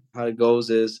dad. How it goes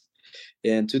is,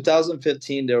 in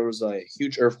 2015, there was a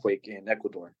huge earthquake in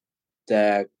Ecuador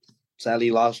that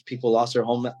sadly people lost their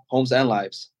homes and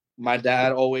lives. My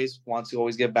dad always wants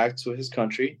to get back to his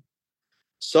country.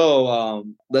 So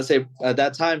let's say at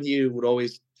that time, he would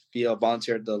always be a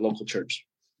volunteer at the local church.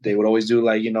 They would always do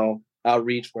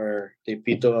outreach where they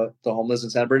feed the homeless in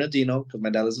San Bernardino, because my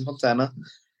dad lives in Fontana.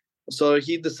 So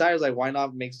he decides, why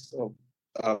not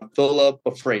fill up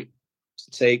a freight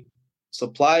to take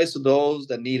supplies to those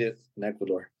that need it in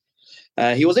Ecuador.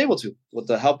 He was able to, with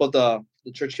the help of the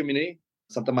church community,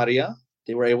 Santa Maria.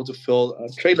 They were able to fill a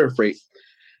trailer freight.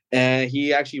 And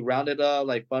he actually rounded up,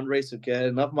 fundraised to get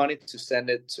enough money to send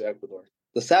it to Ecuador.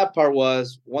 The sad part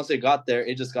was, once they got there,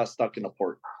 it just got stuck in a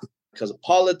port because of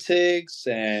politics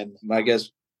and, I guess,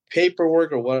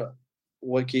 paperwork, or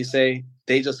what can you say?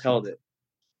 They just held it.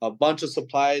 A bunch of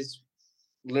supplies,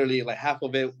 literally half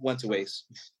of it went to waste.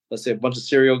 Let's say a bunch of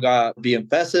cereal got be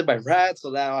infested by rats,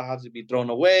 so that had to be thrown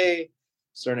away.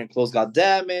 Certain clothes got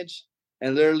damaged,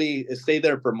 and literally it stayed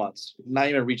there for months, not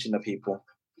even reaching the people.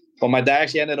 What my dad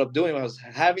actually ended up doing was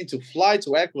having to fly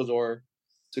to Ecuador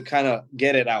to kind of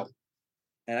get it out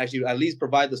and actually at least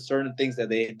provide the certain things that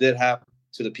they did have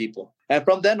to the people. And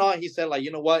from then on, he said,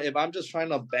 you know what, if I'm just trying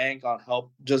to bank on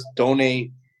help, just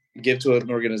donate, give to an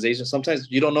organization.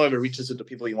 Sometimes you don't know if it reaches to the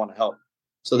people you want to help.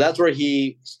 So that's where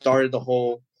he started the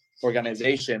whole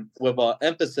organization with an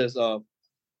emphasis of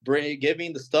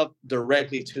giving the stuff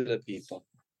directly to the people.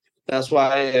 That's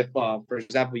why, if for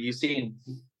example, you seen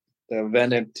the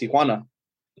event in Tijuana,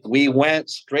 we went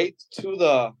straight to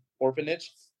the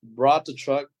orphanage, brought the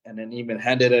truck, and then even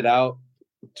handed it out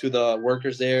to the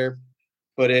workers there,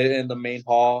 put it in the main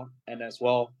hall, and as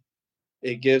well,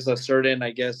 it gives a certain,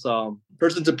 I guess,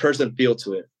 person-to-person feel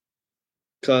to it.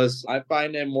 Because I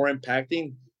find it more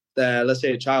impacting that, let's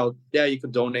say, a child, yeah, you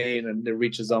could donate and it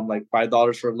reaches them like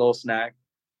 $5 for a little snack.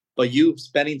 But you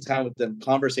spending time with them,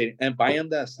 conversating, and buying them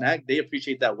that snack, they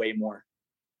appreciate that way more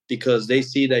because they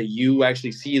see that you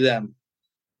actually see them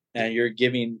and you're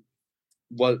giving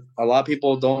what a lot of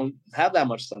people don't have that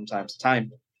much sometimes,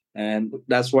 time. And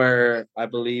that's where I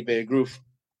believe it grew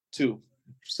too,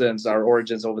 since our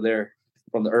origins over there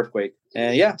from the earthquake.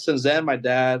 And yeah, since then, my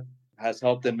dad has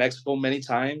helped in Mexico many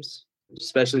times,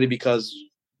 especially because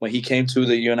when he came to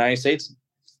the United States,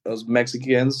 those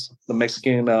Mexicans, the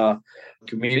Mexican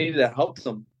community that helped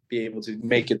them be able to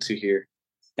make it to here.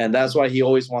 And that's why he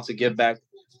always wants to give back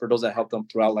for those that helped him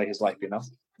throughout like his life, you know?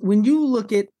 When you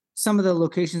look at some of the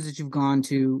locations that you've gone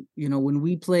to, you know, when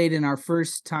we played in our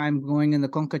first time going in the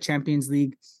Conca Champions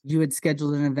League, you had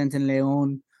scheduled an event in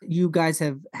Leon. You guys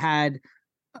have had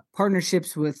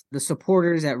partnerships with the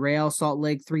supporters at Real Salt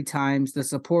Lake 3 times, the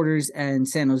supporters in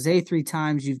San Jose 3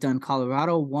 times. You've done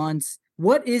Colorado once.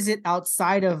 What is it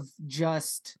outside of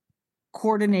just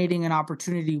coordinating an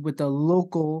opportunity with the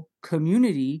local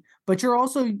community, but you're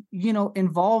also, you know,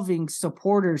 involving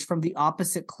supporters from the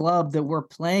opposite club that we're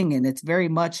playing in? It's very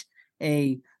much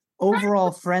a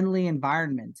overall friendly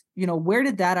environment. You know, where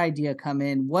did that idea come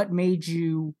in? What made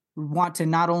you want to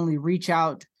not only reach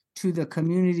out to the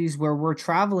communities where we're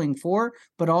traveling for,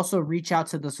 but also reach out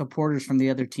to the supporters from the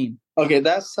other team? Okay,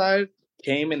 that side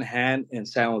came in hand in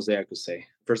San Jose, I could say.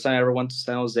 First time I ever went to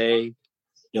San Jose,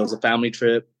 it was a family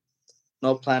trip.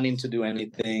 No planning to do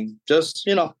anything. Just,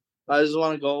 you know, I just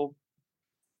want to go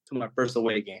to my first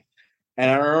away game. And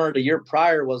I remember the year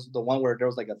prior was the one where there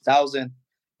was like 1,000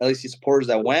 LAC supporters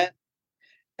that went.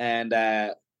 And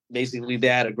basically they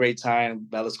had a great time.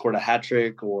 Bella scored a hat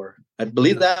trick, or I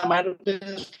believe that might have been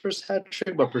his first hat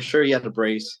trick, but for sure he had a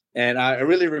brace. And I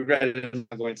really regretted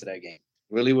not going to that game.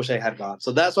 Really wish I had gone.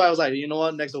 So that's why I was like, you know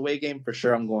what, next away game, for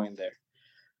sure I'm going there.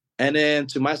 And then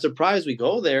to my surprise, we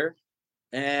go there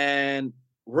and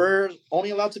we're only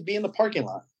allowed to be in the parking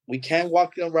lot. We can't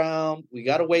walk around. We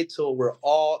got to wait till we're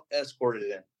all escorted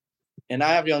in. And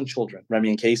I have young children, Remy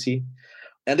and Casey,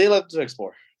 and they love to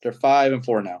explore. They're 5 and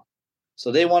 4 now.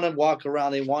 So they want to walk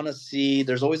around. They want to see.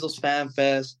 There's always those fan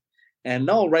fests. And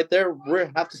no, right there, we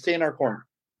have to stay in our corner.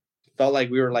 Felt like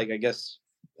we were like, I guess,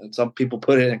 some people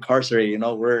put it incarcerated. You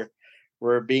know,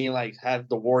 we're being like, have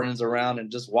the wardens around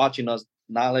and just watching us,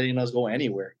 not letting us go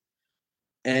anywhere.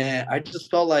 And I just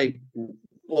felt like,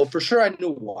 well, for sure I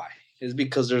knew why. It's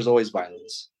because there's always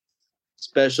violence.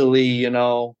 Especially, you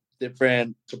know,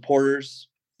 different supporters.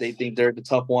 They think they're the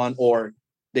tough one, or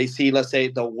they see, let's say,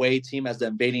 the away team as the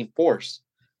invading force.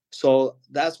 So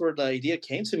that's where the idea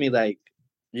came to me. Like,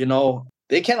 you know,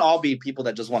 they can't all be people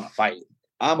that just want to fight.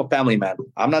 I'm a family man.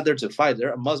 I'm not there to fight.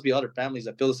 There must be other families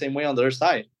that feel the same way on the other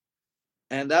side.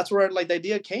 And that's where, like, the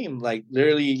idea came. Like,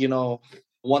 literally, you know,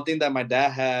 one thing that my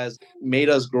dad has made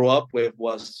us grow up with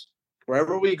was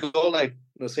wherever we go, like,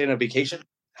 let's say on a vacation,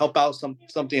 help out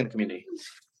something in the community.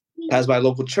 Pass by a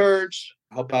local church,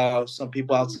 help out some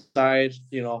people outside,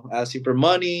 you know, asking for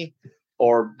money,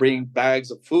 or bring bags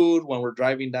of food when we're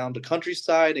driving down the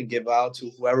countryside and give out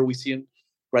to whoever we see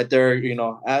right there, you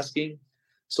know, asking.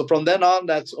 So from then on,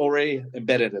 that's already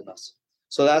embedded in us.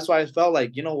 So that's why I felt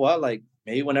like, you know what, like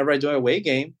maybe whenever I do a away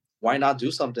game, why not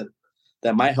do something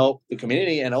that might help the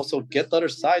community and also get the other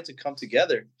side to come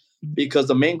together? Because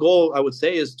the main goal, I would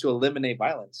say, is to eliminate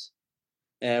violence.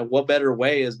 And what better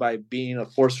way is by being a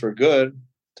force for good,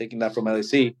 taking that from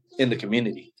LAC, in the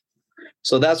community.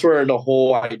 So that's where the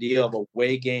whole idea of a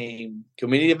away game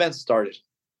community event started.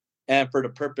 And for the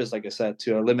purpose, like I said,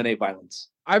 to eliminate violence.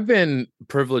 I've been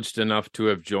privileged enough to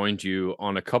have joined you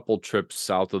on a couple trips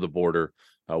south of the border,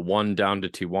 one down to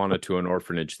Tijuana to an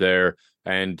orphanage there,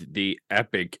 and the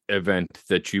epic event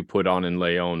that you put on in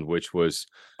Leon, which was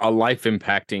a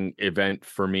life-impacting event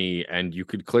for me, and you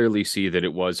could clearly see that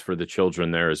it was for the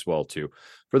children there as well, too.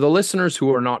 For the listeners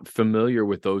who are not familiar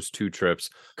with those two trips,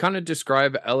 kind of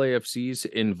describe LAFC's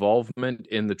involvement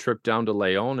in the trip down to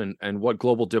Leon and what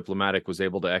Global Diplomatic was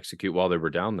able to execute while they were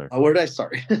down there. Where did I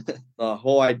start? The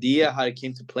whole idea, how it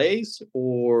came to place,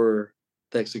 or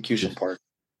the execution part?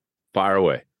 Fire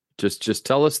away. Just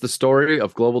tell us the story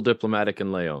of Global Diplomatic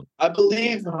in Leon. I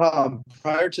believe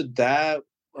prior to that,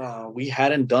 we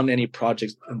hadn't done any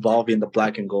projects involving the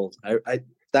black and gold.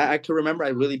 that I can remember, I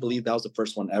really believe that was the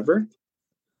first one ever.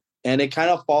 And it kind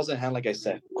of falls in hand, like I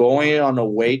said, going on a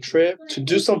away trip to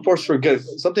do some force for good.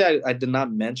 Something I did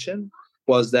not mention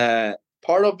was that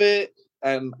part of it,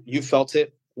 and you felt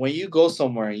it, when you go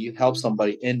somewhere and you help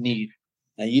somebody in need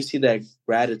and you see that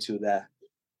gratitude,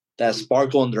 that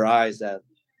sparkle in their eyes, that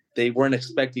they weren't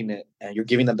expecting it, and you're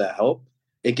giving them that help,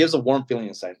 it gives a warm feeling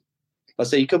inside.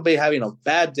 Let's say you could be having a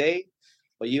bad day,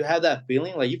 but you have that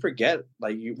feeling, like you forget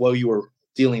what you were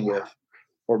dealing with,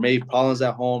 or maybe problems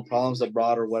at home, problems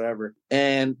abroad, or whatever.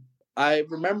 And I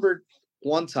remembered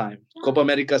one time, Copa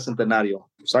America Centenario.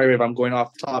 Sorry if I'm going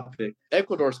off topic.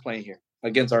 Ecuador's playing here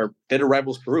against our bitter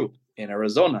rivals Peru in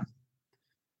Arizona.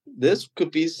 This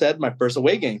could be said my first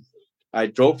away game. I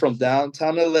drove from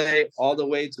downtown LA all the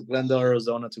way to Glendale,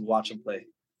 Arizona to watch them play.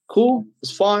 Cool. It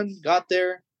was fun. Got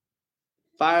there.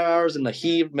 5 hours in the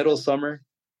heat, middle of summer.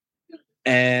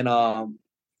 And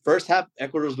first half,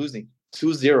 Ecuador's losing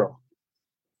 2-0.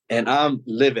 And I'm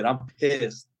livid. I'm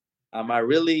pissed. I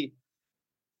really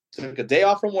took a day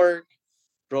off from work,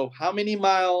 drove how many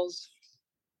miles,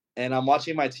 and I'm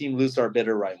watching my team lose to our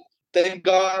bitter rival. Thank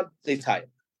God they tied.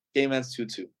 Game ends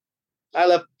 2-2. I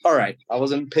left. All right. I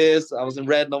wasn't pissed. I wasn't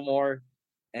red no more.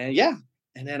 And yeah.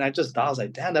 And then I was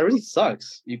like, damn, that really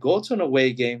sucks. You go to an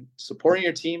away game supporting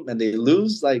your team and they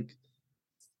lose. Like,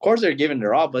 of course they're giving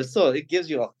their all, but still it gives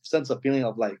you a sense of feeling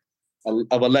of like a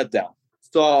letdown.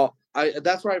 So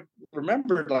that's where I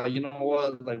remembered, like, you know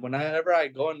what, like whenever I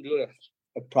go and do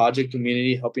a project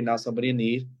community helping out somebody in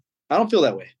need, I don't feel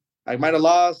that way. I might have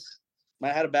lost, might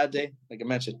have had a bad day, like I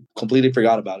mentioned, completely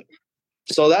forgot about it.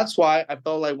 So that's why I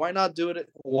felt like, why not do it?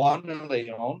 One, in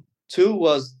Leon. Two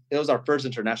was, it was our first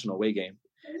international away game.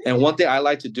 And one thing I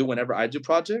like to do whenever I do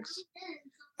projects,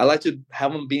 I like to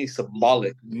have them be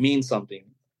symbolic, mean something,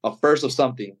 a first of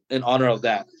something in honor of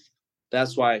that.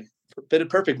 That's why it fitted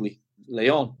perfectly,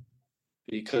 Leon,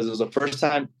 because it was the first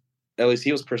time LAC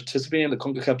was participating in the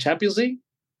CONCACAF Champions League,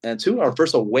 and two, our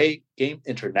first away game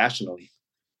internationally.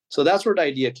 So that's where the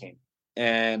idea came.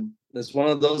 And it's one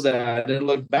of those that I didn't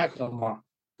look back on.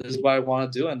 This is what I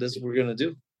want to do, and this is what we're going to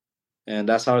do. And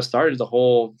that's how it started, the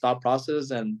whole thought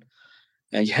process. And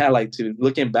yeah, like, to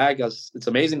looking back, it's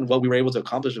amazing what we were able to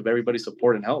accomplish with everybody's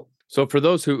support and help. So for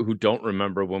those who don't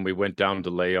remember, when we went down to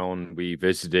Leon, we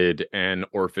visited an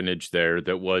orphanage there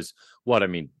that was,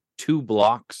 2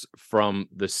 blocks from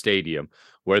the stadium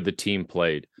where the team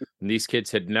played. And these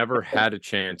kids had never had a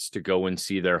chance to go and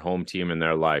see their home team in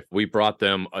their life. We brought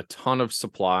them a ton of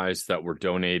supplies that were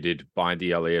donated by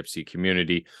the LAFC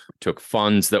community, took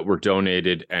funds that were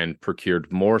donated and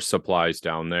procured more supplies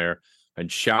down there, and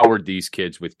showered these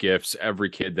kids with gifts. Every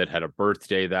kid that had a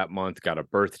birthday that month got a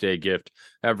birthday gift.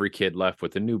 Every kid left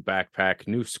with a new backpack,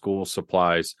 new school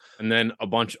supplies, and then a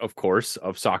bunch, of course,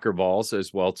 of soccer balls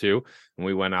as well, too. And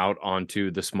we went out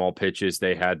onto the small pitches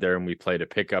they had there, and we played a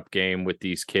pickup game with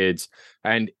these kids.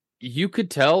 And you could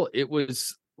tell it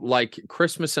was like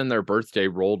Christmas and their birthday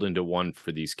rolled into one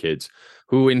for these kids,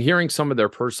 who, in hearing some of their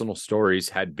personal stories,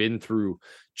 had been through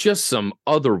just some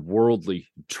otherworldly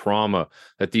trauma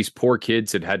that these poor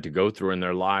kids had to go through in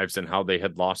their lives, and how they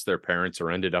had lost their parents or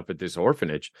ended up at this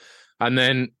orphanage. And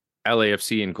then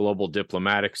LAFC and Global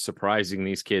Diplomatics surprising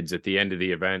these kids at the end of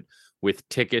the event with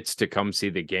tickets to come see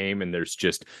the game. And there's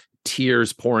just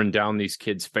tears pouring down these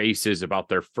kids' faces about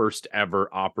their first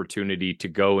ever opportunity to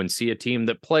go and see a team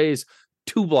that plays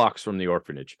 2 blocks from the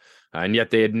orphanage. And yet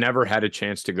they had never had a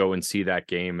chance to go and see that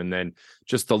game. And then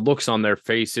just the looks on their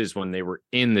faces when they were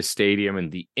in the stadium,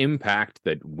 and the impact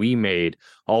that we made,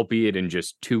 albeit in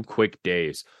just 2 quick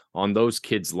days, on those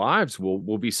kids' lives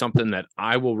will be something that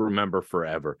I will remember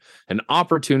forever. And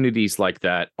opportunities like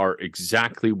that are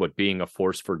exactly what being a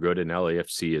force for good in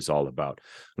LAFC is all about.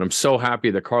 And I'm so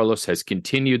happy that Carlos has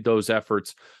continued those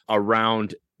efforts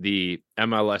around the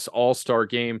MLS All-Star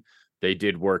Game. They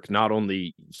did work not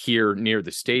only here near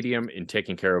the stadium in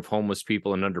taking care of homeless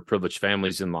people and underprivileged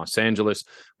families in Los Angeles.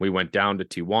 We went down to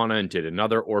Tijuana and did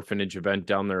another orphanage event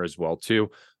down there as well,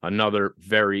 too. Another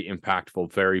very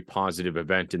impactful, very positive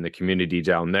event in the community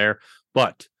down there.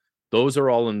 But those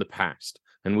are all in the past.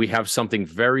 And we have something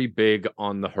very big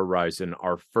on the horizon,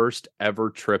 our first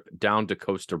ever trip down to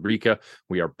Costa Rica.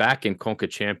 We are back in Conca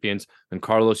Champions. And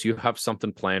Carlos, you have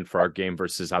something planned for our game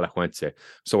versus Alajuelense.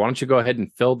 So why don't you go ahead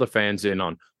and fill the fans in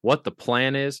on what the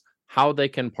plan is, how they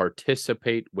can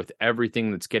participate with everything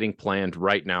that's getting planned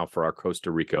right now for our Costa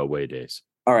Rica away days.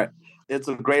 All right. It's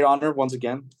a great honor once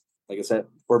again. Like I said,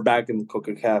 we're back in the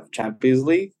CONCACAF Champions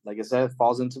League. Like I said, it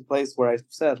falls into place where I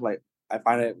said, like, I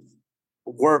find it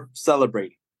worth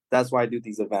celebrating. That's why I do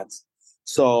these events.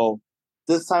 So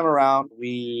this time around,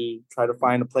 we try to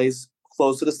find a place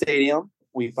close to the stadium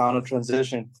we found a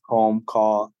transition home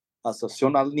called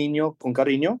Asociación al Niño con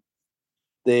Cariño.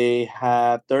 They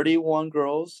have 31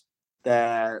 girls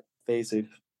that face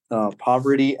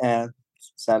poverty and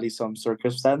sadly some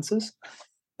circumstances.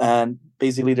 And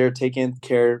basically, they're taken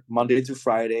care Monday to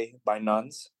Friday by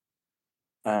nuns.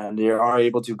 And they are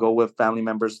able to go with family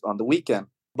members on the weekend.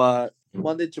 But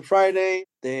Monday to Friday,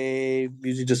 they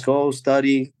usually just go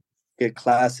study, get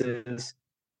classes.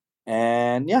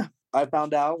 And yeah, I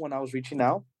found out when I was reaching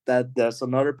out that there's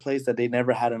another place that they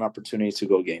never had an opportunity to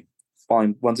go game.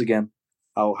 Following once again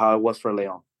how it was for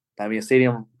Leon. I mean, a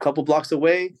stadium a couple blocks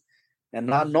away, and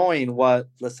not knowing what,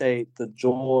 let's say, the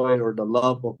joy or the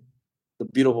love of the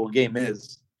beautiful game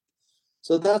is.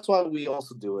 So that's why we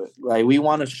also do it. Like, we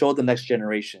want to show the next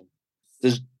generation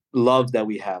this love that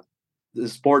we have, the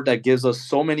sport that gives us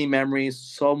so many memories,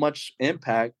 so much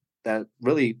impact that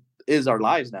really is our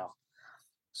lives now.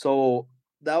 So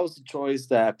that was the choice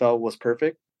that I felt was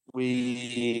perfect.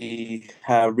 We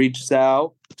have reached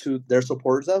out to their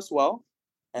supporters as well,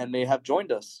 and they have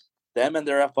joined us, them and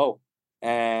their FO.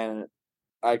 And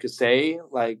I could say,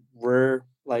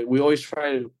 we always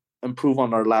try to improve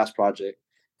on our last project.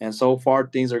 And so far,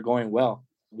 things are going well.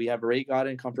 We have already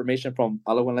gotten confirmation from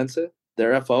Alajuelense,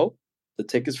 their FO, the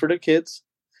tickets for the kids,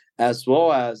 as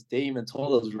well as they even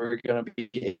told us we're going to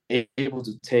be able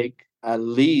to take at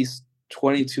least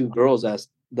 22 girls as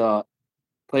the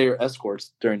player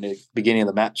escorts during the beginning of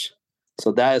the match.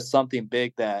 So that is something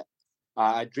big that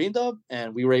I dreamed of,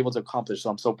 and we were able to accomplish. So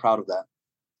I'm so proud of that.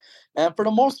 And for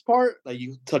the most part, like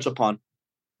you touch upon,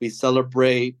 we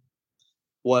celebrate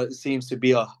what seems to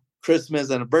be a Christmas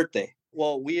and a birthday.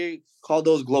 Well, we call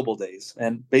those global days.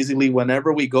 And basically,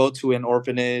 whenever we go to an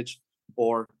orphanage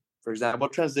or, for example,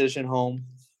 transition home,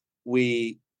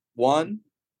 we,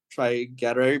 try to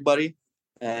gather everybody,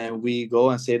 and we go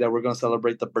and say that we're going to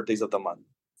celebrate the birthdays of the month.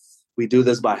 We do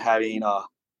this by having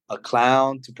a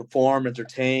clown to perform,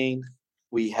 entertain.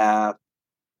 We have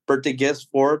birthday gifts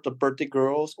for the birthday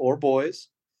girls or boys,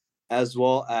 as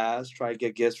well as try to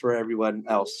get gifts for everyone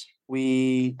else.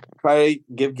 We try to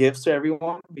give gifts to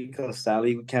everyone because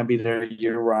sadly we can't be there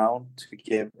year round to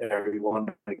give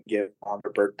everyone a gift on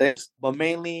their birthdays. But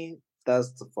mainly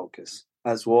that's the focus.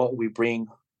 As well, we bring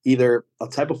either a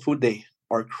type of food they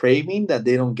are craving that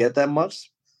they don't get that much.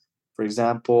 For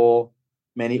example,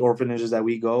 many orphanages that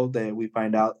we go, that we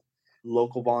find out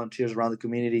local volunteers around the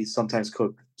community sometimes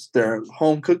cook their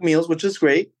home cooked meals, which is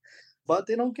great, but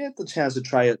they don't get the chance to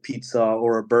try a pizza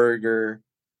or a burger,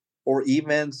 or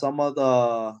even some of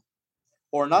the,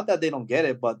 or not that they don't get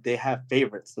it, but they have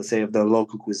favorites, let's say, of the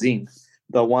local cuisine.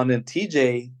 The one in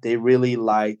TJ, they really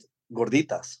liked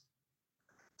gorditas.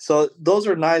 So those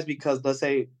are nice because, let's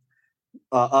say,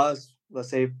 let's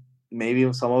say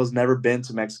maybe some of us never been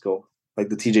to Mexico, like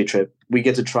the TJ trip, we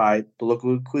get to try the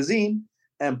local cuisine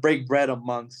and break bread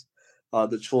amongst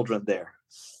the children there.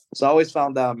 So I always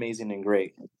found that amazing and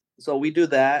great. So we do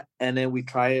that, and then we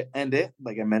try to end it,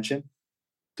 like I mentioned,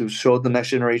 to show the next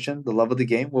generation the love of the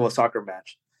game with a soccer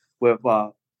match, with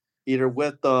either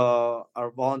with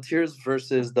our volunteers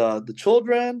versus the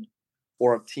children,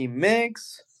 or a team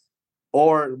mix,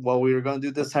 or what we were going to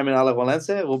do this time in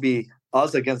Alajuelense will be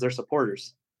us against their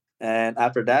supporters. And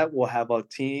after that, we'll have a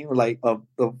team like of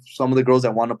some of the girls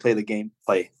that want to play the game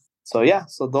play. So yeah,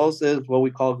 so those is what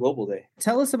we call Global Day.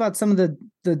 Tell us about some of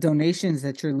the donations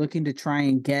that you're looking to try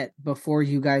and get before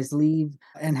you guys leave,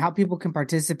 and how people can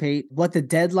participate, what the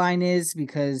deadline is,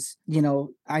 because,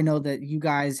 I know that you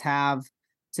guys have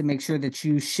to make sure that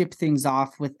you ship things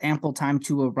off with ample time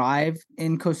to arrive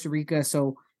in Costa Rica.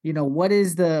 So, what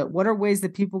are ways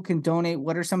that people can donate?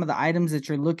 What are some of the items that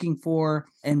you're looking for,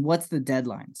 and what's the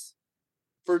deadlines?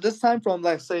 For this time, from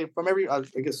I guess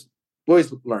we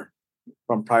always learn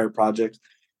from prior projects.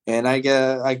 And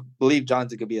I believe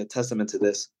Jonathan could be a testament to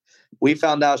this. We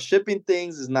found out shipping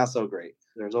things is not so great.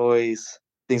 There's always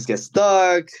things get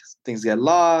stuck, things get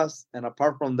lost. And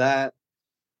apart from that,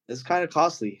 it's kind of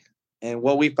costly. And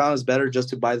what we found is better just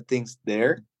to buy the things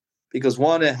there, because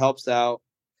one, it helps out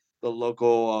the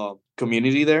local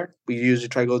community there. We usually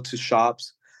try to go to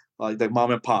shops like the mom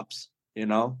and pops,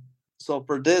 So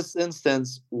for this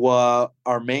instance, what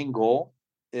our main goal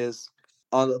is,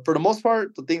 for the most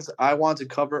part, the things I want to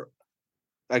cover,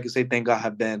 I could say, thank God,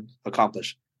 have been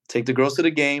accomplished. Take the girls to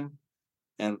the game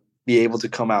and be able to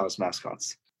come out as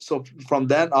mascots. So from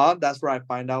then on, that's where I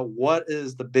find out what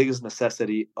is the biggest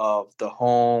necessity of the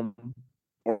home,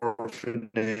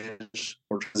 orphanage,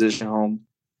 or transition home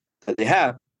that they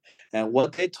have. And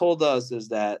what they told us is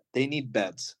that they need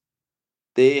beds.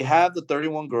 They have the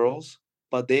 31 girls,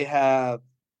 but they have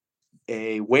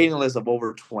a waiting list of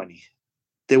over 20.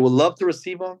 They would love to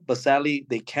receive them, but sadly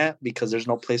they can't because there's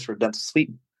no place for them to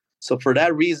sleep. So for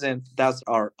that reason, that's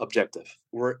our objective.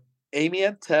 We're aiming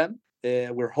at 10.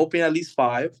 We're hoping at least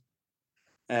 5.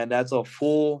 And that's a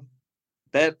full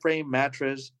bed frame,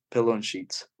 mattress, pillow, and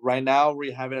sheets. Right now,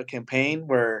 we're having a campaign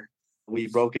where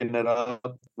we've broken it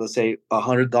up. Let's say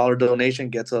 $100 donation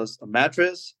gets us a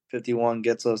mattress, 51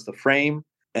 gets us the frame,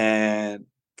 and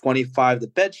 25 the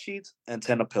bed sheets, and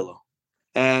 10 a pillow.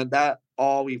 And that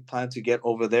all we plan to get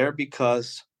over there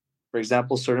because, for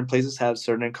example, certain places have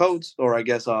certain codes, or I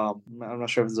guess I'm not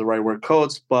sure if it's the right word,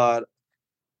 codes, but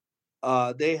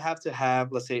they have to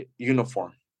have, let's say,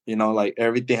 uniform. You know, like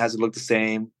everything has to look the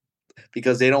same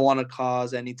because they don't want to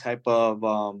cause any type of,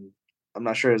 I'm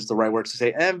not sure it's the right word to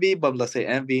say envy, but let's say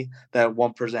envy that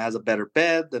one person has a better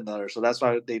bed than the other. So that's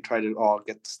why they try to all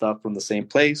get stuff from the same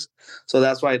place. So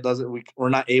that's why we're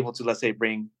not able to, let's say,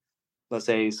 bring, let's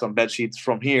say, some bed sheets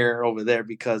from here over there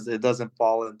because it doesn't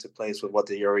fall into place with what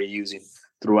they're already using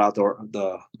throughout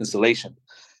the installation.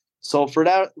 So for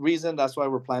that reason, that's why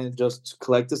we're planning just to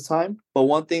collect this time. But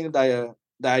one thing that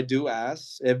I do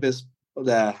ask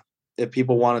if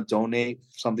people want to donate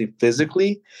something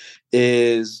physically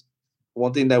is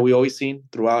one thing that we always seen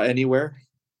throughout anywhere.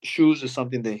 Shoes is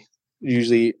something they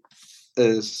usually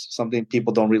is something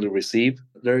people don't really receive.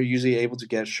 They're usually able to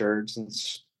get shirts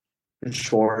and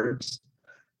shorts,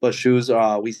 but shoes,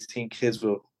 we've seen kids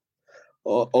with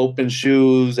open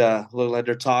shoes look like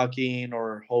they're talking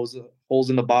or holes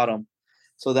in the bottom.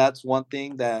 So that's one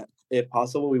thing that, if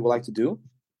possible, we would like to do.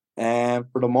 And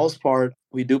for the most part,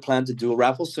 we do plan to do a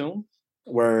raffle soon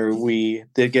where we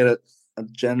did get a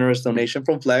generous donation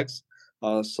from Flex,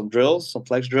 some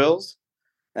Flex drills,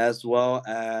 as well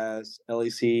as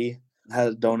LEC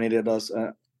has donated us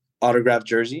an autographed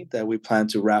jersey that we plan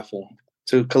to raffle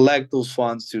to collect those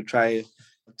funds to try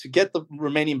to get the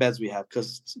remaining beds we have.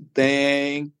 Because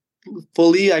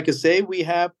thankfully, I could say we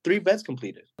have 3 beds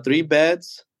completed. 3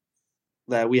 beds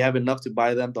that we have enough to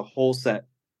buy them the whole set.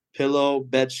 Pillow,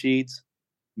 bed sheets,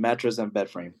 mattress, and bed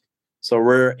frame. So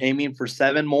we're aiming for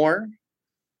 7 more.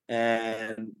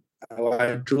 And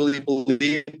I truly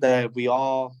believe that if we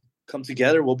all come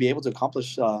together, we'll be able to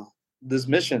accomplish this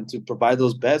mission to provide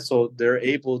those beds so they're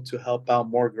able to help out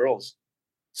more girls.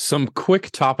 Some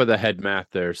quick top of the head math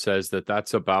there says that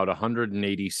that's about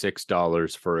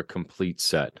 $186 for a complete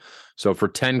set. So for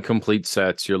 10 complete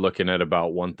sets, you're looking at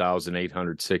about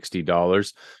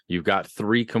 $1,860. You've got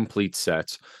 3 complete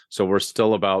sets. So we're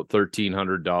still about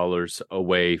 $1,300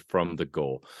 away from the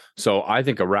goal. So I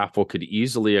think a raffle could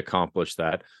easily accomplish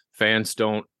that. Fans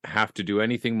don't have to do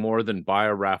anything more than buy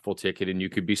a raffle ticket, and you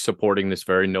could be supporting this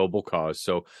very noble cause.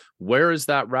 So where is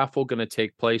that raffle going to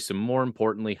take place? And more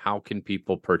importantly, how can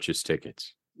people purchase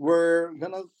tickets? We're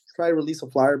going to try to release a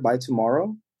flyer by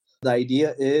tomorrow. The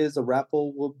idea is the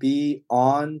raffle will be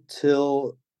on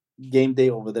till game day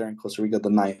over there in Costa Rica the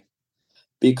 9th.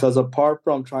 Because apart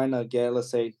from trying to get, let's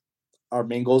say, our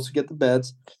main goal is to get the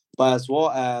beds, but as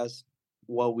well as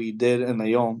what we did in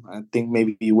Leon, I think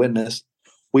maybe you witnessed,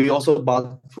 we also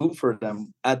bought food for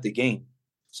them at the game.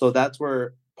 So that's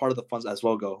where part of the funds as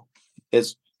well go.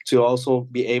 It's to also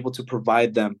be able to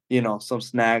provide them, some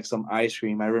snacks, some ice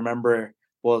cream. I remember it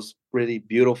was really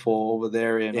beautiful over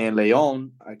there in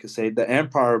Leon. I could say the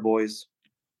Empire Boys,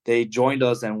 they joined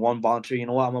us and one volunteer, you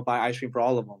know what, I'm going to buy ice cream for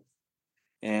all of them.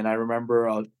 And I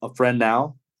remember a friend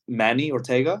now, Manny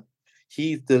Ortega,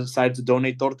 he decided to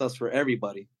donate tortas for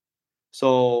everybody.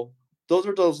 So those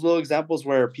are those little examples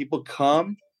where people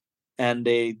come and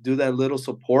they do that little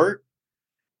support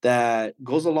that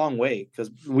goes a long way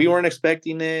because we weren't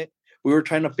expecting it. We were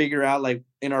trying to figure out, like,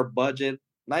 in our budget,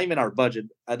 not even our budget.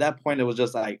 At that point, it was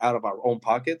just like out of our own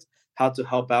pockets, how to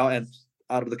help out. And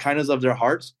out of the kindness of their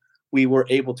hearts, we were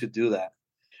able to do that.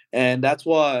 And that's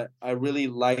what I really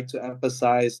like to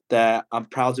emphasize, that I'm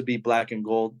proud to be Black and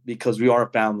Gold because we are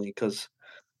a family, because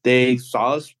they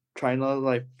saw us trying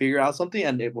to figure out something,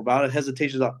 and without a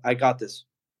hesitation, I got this,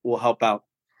 we'll help out.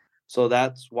 So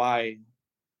that's why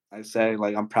I say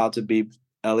I'm proud to be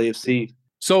LAFC.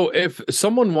 So if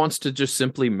someone wants to just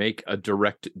simply make a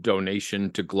direct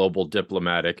donation to Global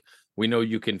Diplomatic, we know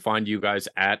you can find you guys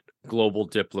at Global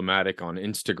Diplomatic on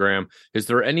Instagram. Is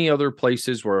there any other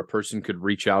places where a person could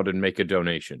reach out and make a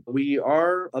donation? We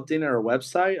are updating our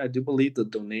website. I do believe the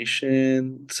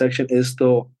donation section is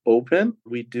still open.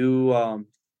 We do,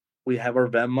 we have our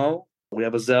Venmo. We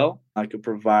have a Zelle. I could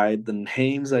provide the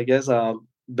names, I guess.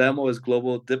 Venmo is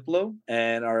Global Diplo,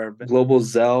 and our global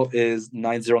Zelle is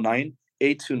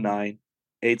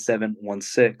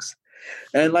 909-829-8716.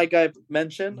 And like I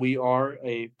mentioned, we are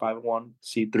a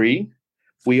 501c3.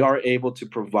 We are able to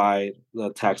provide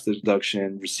the tax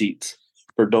deduction receipts.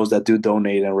 for those that do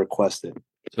donate and request it.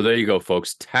 So there you go,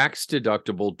 folks. Tax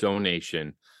deductible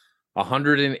donation.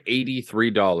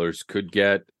 $183 could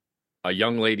get a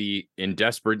young lady in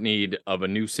desperate need of a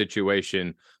new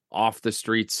situation off the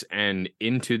streets and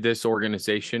into this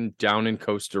organization down in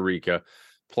Costa Rica,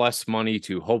 plus money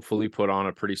to hopefully put on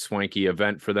a pretty swanky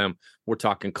event for them. We're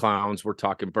talking clowns, we're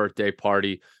talking birthday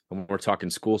party, and we're talking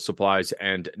school supplies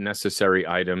and necessary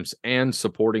items, and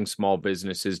supporting small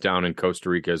businesses down in Costa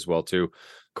Rica as well too.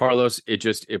 Carlos,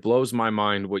 it blows my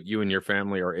mind what you and your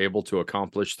family are able to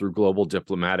accomplish through Global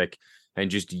Diplomatic. And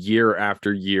just year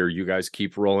after year, you guys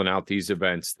keep rolling out these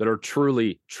events that are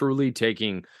truly, truly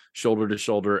taking shoulder to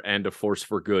shoulder and a force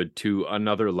for good to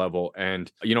another level.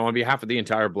 And, on behalf of the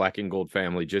entire Black and Gold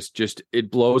family, just it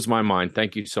blows my mind.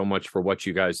 Thank you so much for what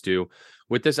you guys do.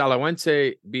 With this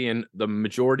Alajuelense being the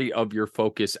majority of your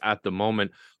focus at the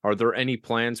moment, are there any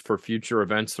plans for future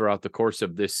events throughout the course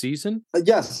of this season?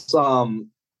 Yes.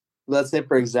 Let's say,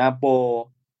 for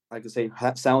example, I could say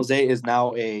San Jose is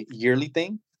now a yearly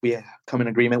thing. We come in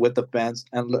agreement with the fans,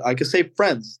 and I could say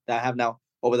friends that I have now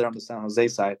over there on the San Jose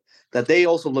side that they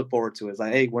also look forward to. It's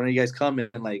like, hey, when are you guys coming?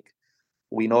 Like,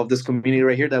 we know of this community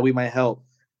right here that we might help.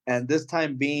 And this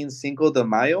time being Cinco de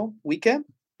Mayo weekend,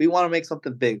 we want to make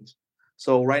something big.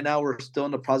 So right now we're still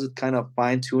in the process of kind of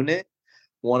fine tune it.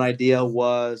 One idea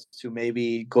was to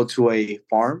maybe go to a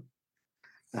farm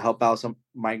and help out some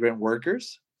migrant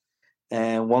workers.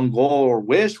 And one goal or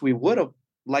wish we would have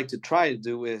liked to try to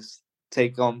do is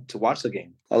take them to watch the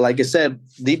game. Like I said,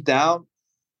 deep down,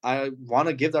 I want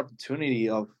to give the opportunity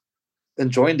of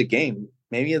enjoying the game.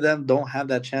 Maybe them don't have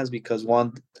that chance because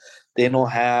one, they don't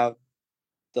have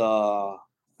the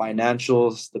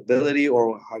financial stability,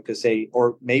 or I could say,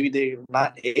 or maybe they're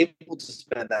not able to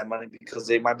spend that money because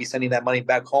they might be sending that money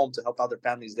back home to help out their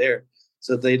families there.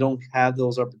 So they don't have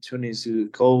those opportunities to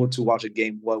go to watch a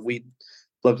game. What we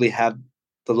luckily have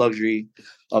the luxury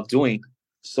of doing.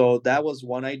 So that was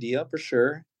one idea for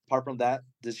sure. Apart from that,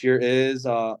 this year is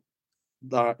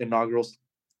the inaugural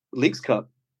Leagues Cup.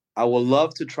 I would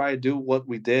love to try to do what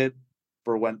we did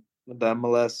for when the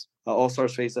MLS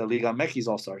All-Stars faced the Liga MX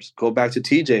All-Stars. Go back to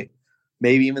TJ,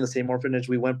 maybe even the same orphanage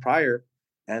we went prior,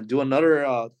 and do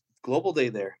another global day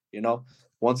there.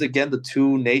 Once again, the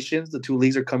two nations, the two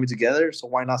leagues are coming together, so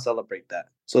why not celebrate that?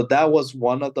 So that was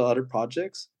one of the other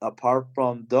projects. Apart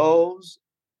from those,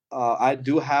 I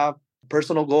do have a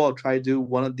personal goal of trying to do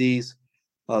one of these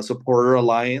supporter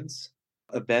alliance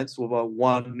events with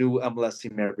one new MLS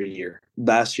team every year.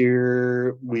 Last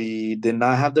year, we did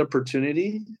not have the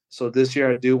opportunity. So this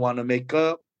year, I do want to make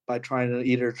up by trying to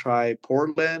either try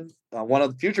Portland. One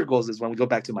of the future goals is when we go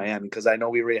back to Miami, because I know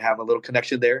we already have a little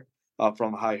connection there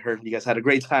from how I heard you guys had a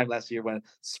great time last year when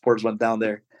sports went down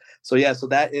there. So, yeah, so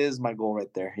that is my goal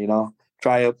right there,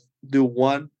 try to do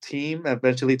one team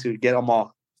eventually to get them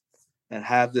all and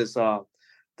have this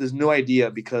new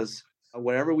idea, because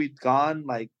wherever we've gone,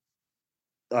 like,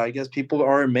 I guess people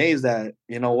are amazed that,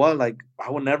 like,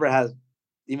 I would never have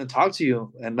even talked to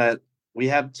you, and that we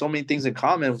have so many things in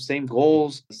common, same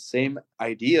goals, same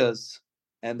ideas,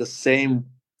 and the same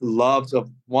loves of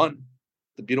one,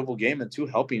 the beautiful game, and two,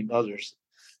 helping others.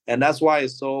 And that's why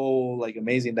it's so, like,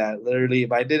 amazing that literally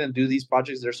if I didn't do these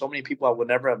projects, there's so many people I would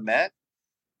never have met.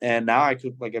 And now I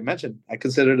could, like I mentioned, I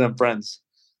consider them friends.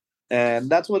 And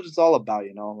that's what it's all about,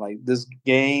 like this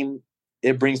game,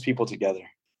 it brings people together.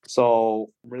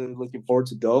 So I'm really looking forward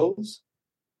to those.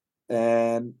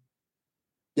 And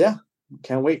yeah,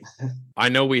 can't wait. I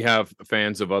know we have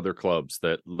fans of other clubs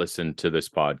that listen to this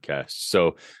podcast.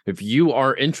 So if you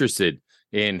are interested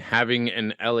in having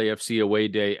an LAFC away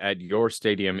day at your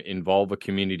stadium involve a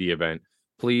community event,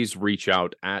 please reach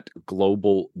out at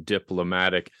Global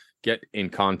Diplomatic. Get in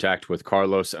contact with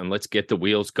Carlos and let's get the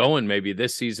wheels going. Maybe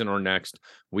this season or next,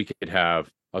 we could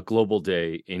have a global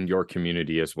day in your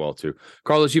community as well, too.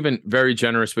 Carlos, you've been very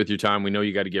generous with your time. We know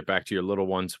you got to get back to your little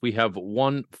ones. We have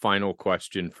one final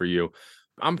question for you.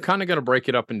 I'm kind of going to break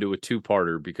it up into a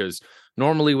two-parter because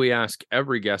normally we ask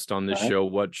every guest on this show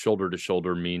what shoulder to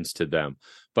shoulder means to them.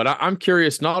 But I'm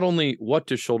curious, not only what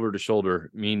does shoulder to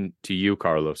shoulder mean to you,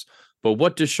 Carlos, but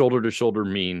what does shoulder to shoulder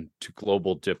mean to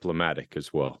Global Diplomatic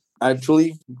as well? I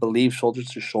truly believe shoulder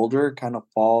to shoulder kind of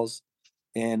falls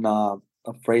in a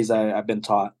phrase I've been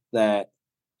taught that,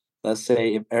 let's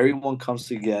say, if everyone comes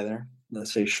together,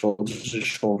 let's say shoulder to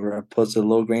shoulder, and puts a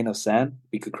little grain of sand,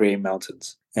 we could create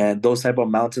mountains. And those type of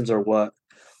mountains are what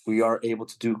we are able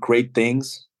to do great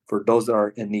things for those that are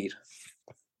in need.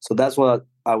 So that's what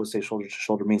I would say shoulder to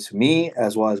shoulder means to me,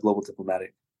 as well as Global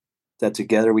Diplomatic, that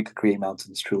together we could create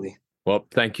mountains, truly. Well,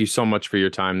 thank you so much for your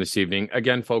time this evening.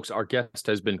 Again, folks, our guest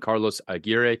has been Carlos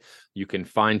Aguirre. You can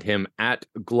find him at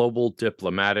Global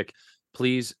Diplomatic.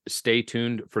 Please stay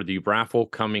tuned for the raffle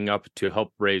coming up to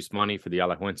help raise money for the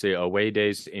Alajuelense away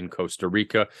days in Costa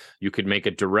Rica. You could make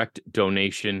a direct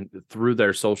donation through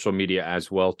their social media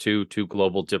as well, to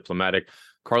Global Diplomatic.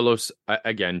 Carlos,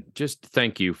 again, just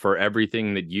thank you for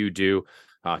everything that you do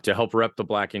to help rep the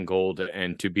black and gold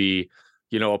and to be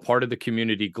a part of the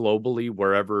community globally,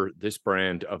 wherever this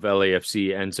brand of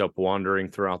LAFC ends up wandering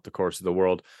throughout the course of the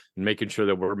world, and making sure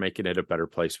that we're making it a better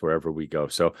place wherever we go.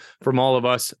 So from all of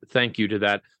us, thank you to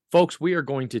that. Folks, we are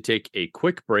going to take a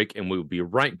quick break, and we'll be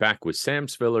right back with Sam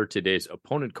Spiller, today's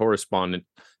opponent correspondent,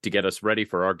 to get us ready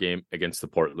for our game against the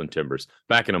Portland Timbers.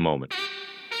 Back in a moment.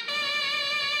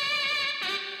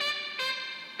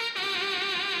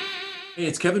 Hey,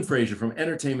 it's Kevin Frazier from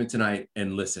Entertainment Tonight.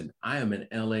 And listen, I am an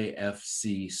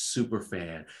LAFC super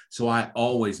fan, so I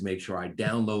always make sure I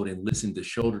download and listen to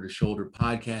Shoulder to Shoulder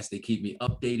podcasts. They keep me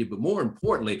updated, but more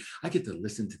importantly, I get to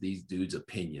listen to these dudes'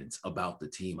 opinions about the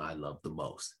team I love the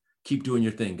most. Keep doing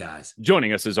your thing, guys.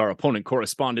 Joining us is our opponent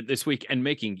correspondent this week and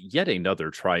making yet another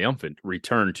triumphant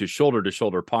return to Shoulder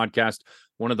podcast.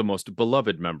 One of the most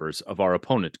beloved members of our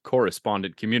opponent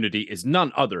correspondent community is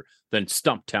none other than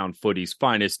Stumptown Footy's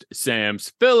finest, Sam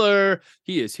Spiller.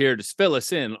 He is here to fill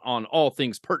us in on all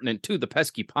things pertinent to the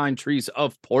pesky pine trees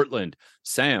of Portland.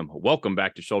 Sam, welcome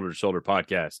back to Shoulder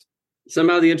podcast.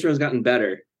 Somehow the intro has gotten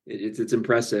better. It's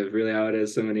impressive, really, how it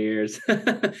is so many years.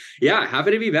 Yeah, happy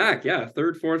to be back. Yeah,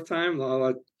 third, fourth time.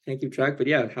 I can't keep track, but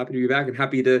yeah, happy to be back and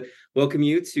happy to welcome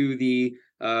you to the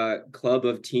club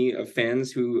of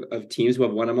fans of teams who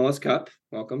have won MLS Cup.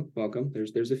 Welcome.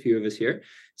 There's a few of us here,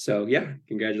 so yeah,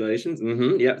 congratulations.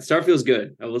 Yeah, the start feels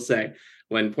good. I will say,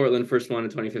 when Portland first won in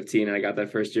 2015 and I got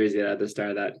that first jersey at the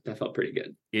start, that felt pretty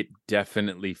good. It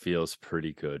definitely feels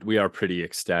pretty good. We are pretty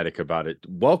ecstatic about it.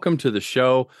 Welcome to the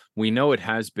show. We know it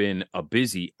has been a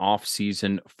busy off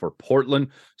season for Portland,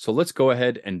 so let's go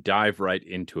ahead and dive right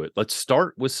into it. Let's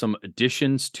start with some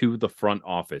additions to the front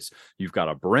office. You've got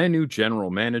a brand new general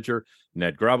manager,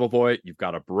 Ned Gravelboy. You've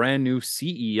got a brand new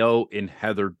CEO in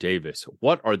Heather Davis.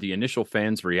 What are the initial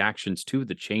fans' reactions to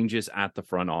the changes at the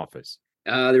front office?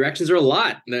 The reactions are a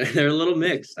lot. They're a little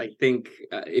mixed. I think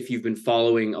if you've been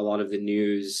following a lot of the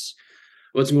news,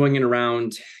 what's going in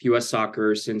around U.S.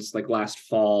 soccer since last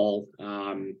fall,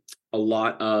 a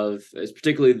lot of,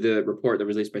 particularly the report that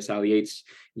was released by Sally Yates,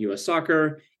 U.S.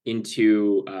 soccer,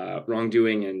 into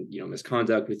wrongdoing and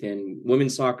misconduct within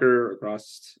women's soccer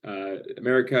across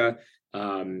America.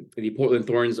 The Portland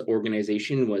Thorns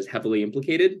organization was heavily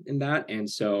implicated in that. And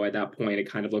so at that point, it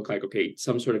kind of looked like, okay,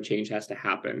 some sort of change has to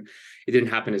happen. It didn't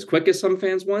happen as quick as some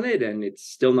fans wanted, and it's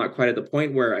still not quite at the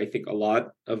point where I think a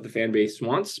lot of the fan base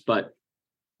wants, but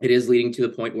it is leading to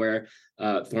the point where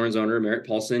Thorns owner Merritt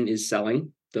Paulson is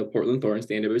selling the Portland Thorns,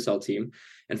 the NWSL team.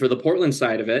 And for the Portland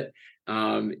side of it,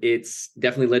 it's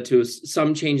definitely led to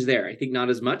some change there. I think not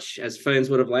as much as fans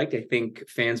would have liked. I think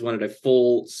fans wanted a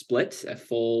full split, a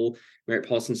full Merritt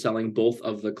Paulson selling both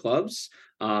of the clubs,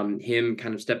 him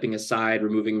kind of stepping aside,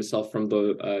 removing himself from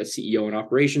the CEO and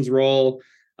operations role.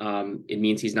 It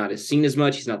means he's not as seen as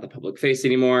much. He's not the public face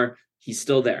anymore. He's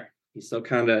still there. He's still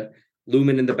kind of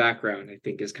looming in the background, I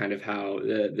think, is kind of how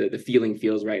the feeling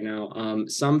feels right now.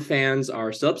 Some fans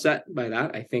are still upset by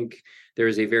that. I think there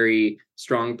is a very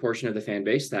strong portion of the fan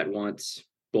base that wants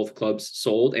both clubs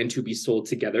sold and to be sold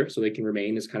together so they can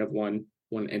remain as kind of one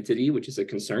entity, which is a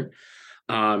concern.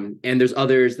 And there's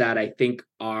others that I think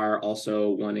are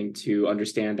also wanting to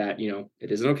understand that,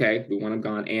 it isn't okay. We want them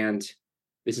gone. And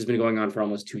this has been going on for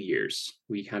almost 2 years.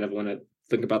 We kind of want to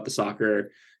think about the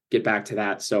soccer, get back to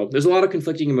that. So there's a lot of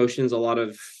conflicting emotions, a lot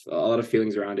of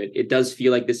feelings around it. It does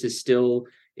feel like this is still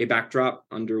a backdrop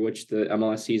under which the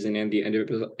MLS season and the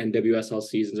NWSL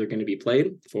seasons are going to be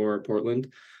played for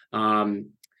Portland.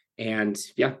 And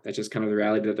yeah, that's just kind of the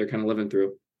reality that they're kind of living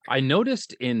through. I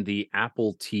noticed in the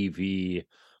Apple TV,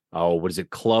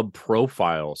 club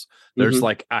profiles, there's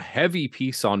like a heavy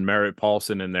piece on Merritt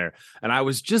Paulson in there. And I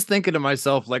was just thinking to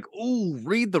myself, ooh,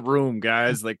 read the room,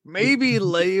 guys. Maybe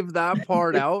leave that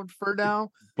part out for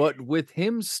now. But with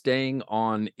him staying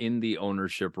on in the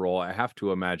ownership role, I have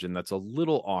to imagine that's a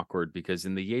little awkward because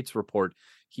in the Yates report,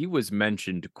 he was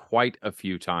mentioned quite a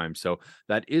few times. So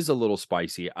that is a little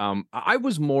spicy. I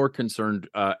was more concerned,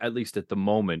 at least at the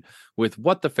moment, with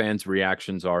what the fans'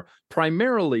 reactions are,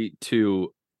 primarily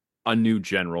to a new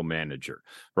general manager,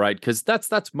 right? Because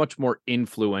that's much more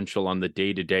influential on the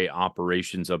day-to-day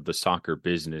operations of the soccer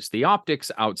business. The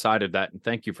optics outside of that, and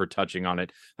thank you for touching on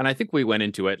it, and I think we went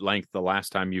into at length the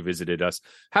last time you visited us,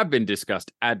 have been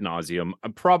discussed ad nauseum.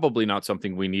 Probably not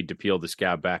something we need to peel the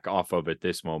scab back off of at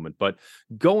this moment. But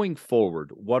going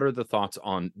forward, what are the thoughts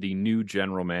on the new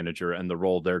general manager and the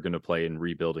role they're going to play in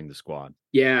rebuilding the squad?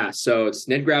 Yeah, so it's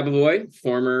Ned Grabavoy,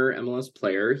 former MLS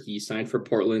player. He signed for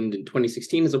Portland in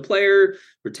 2016 as a player,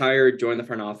 retired, joined the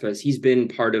front office. He's been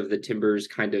part of the Timbers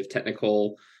kind of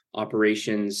technical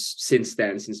operations since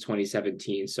then, since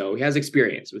 2017. So he has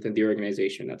experience within the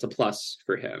organization. That's a plus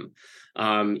for him.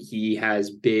 He has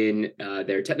been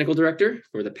their technical director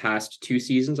for the past 2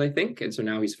 seasons, I think. And so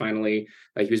now he's finally,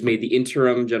 he was made the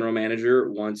interim general manager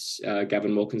once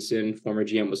Gavin Wilkinson, former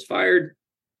GM, was fired.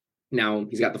 Now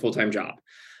he's got the full-time job.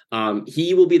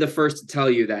 He will be the first to tell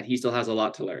you that he still has a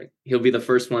lot to learn. He'll be the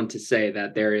first one to say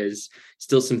that there is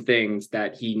still some things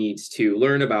that he needs to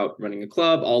learn about running a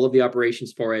club, all of the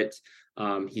operations for it.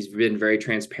 He's been very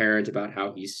transparent about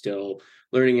how he's still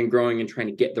learning and growing and trying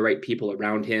to get the right people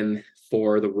around him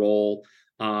for the role.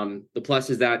 The plus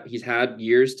is that he's had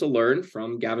years to learn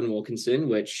from Gavin Wilkinson,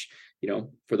 which,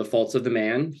 for the faults of the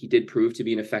man, he did prove to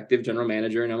be an effective general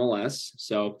manager in MLS.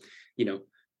 So,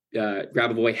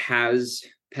 Grabavoy has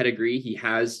pedigree. He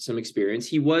has some experience.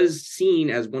 He was seen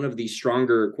as one of the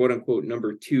stronger, quote unquote,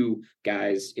 number 2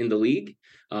 guys in the league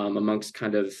amongst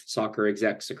kind of soccer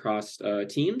execs across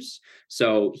teams.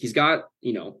 So he's got,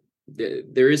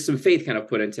 there is some faith kind of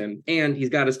put into him, and he's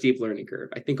got a steep learning curve.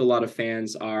 I think a lot of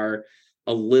fans are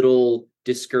a little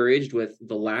discouraged with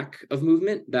the lack of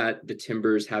movement that the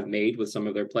Timbers have made with some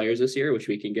of their players this year, which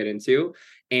we can get into.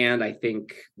 And I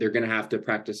think they're going to have to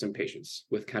practice some patience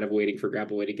with kind of waiting for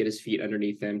Grabavoy to get his feet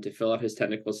underneath him, to fill out his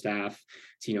technical staff,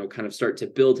 to, kind of start to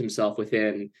build himself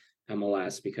within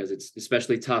MLS, because it's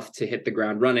especially tough to hit the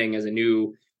ground running as a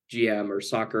new GM or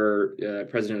soccer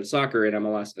president of soccer in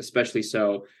MLS, especially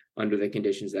so under the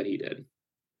conditions that he did.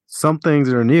 Some things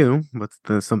are new, but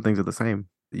some things are the same.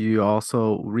 You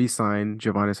also re-signed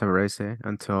Giovanni Savarese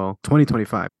until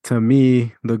 2025. To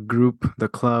me, the group, the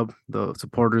club, the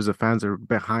supporters, the fans are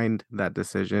behind that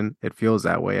decision. It feels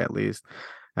that way, at least.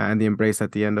 And the embrace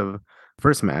at the end of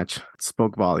first match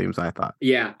spoke volumes, I thought.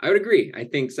 Yeah, I would agree. I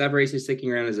think Savarese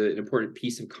sticking around is an important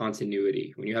piece of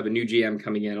continuity. When you have a new GM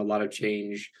coming in, a lot of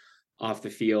change off the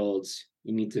field,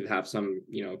 you need to have some,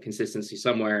 consistency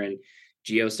somewhere. And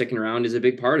Gio sticking around is a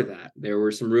big part of that. There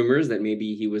were some rumors that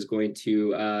maybe he was going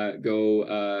to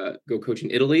go coach in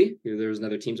Italy. There was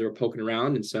another teams that were poking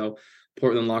around, and so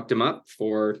Portland locked him up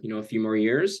for a few more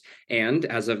years. And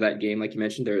as of that game, like you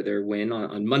mentioned, their win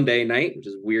on Monday night, which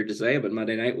is weird to say, but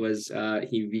Monday night was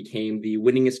he became the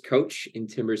winningest coach in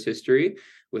Timbers history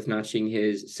with notching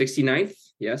his 69th.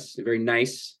 Yes, a very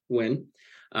nice win.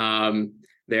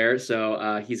 There.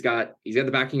 So he's got the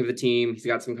backing of the team. He's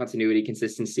got some continuity,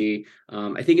 consistency.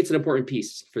 I think it's an important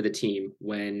piece for the team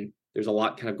when there's a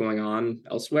lot kind of going on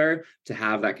elsewhere, to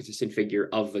have that consistent figure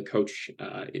of the coach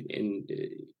in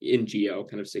Gio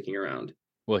kind of sticking around.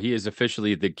 Well, he is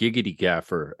officially the giggity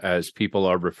gaffer, as people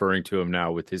are referring to him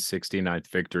now, with his 69th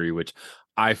victory, which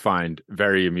I find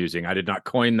very amusing. I did not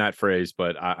coin that phrase,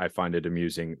 but I find it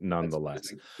amusing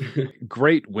nonetheless.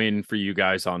 Great win for you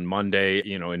guys on Monday.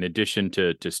 In addition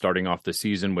to starting off the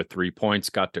season with 3 points,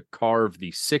 got to carve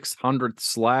the 600th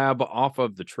slab off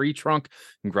of the tree trunk.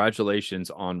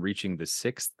 Congratulations on reaching the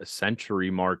 6th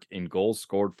century mark in goals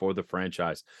scored for the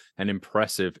franchise. An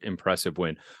impressive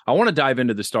win. I want to dive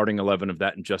into the starting 11 of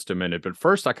that in just a minute, but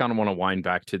first I kind of want to wind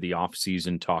back to the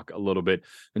off-season talk a little bit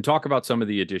and talk about some of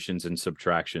the additions and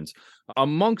subtractions.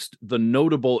 Amongst the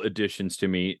notable additions to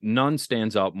me, none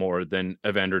stands out more than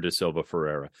Evander da Silva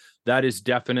Ferreira. That is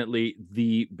definitely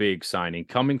the big signing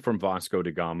coming from Vasco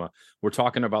da Gama. We're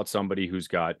talking about somebody who's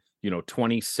got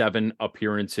 27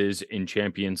 appearances in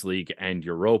Champions League and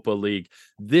Europa League.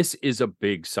 This is a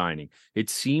big signing. It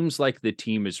seems like the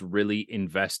team is really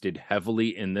invested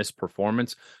heavily in this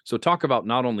performance. So talk about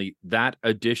not only that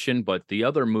addition, but the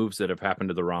other moves that have happened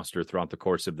to the roster throughout the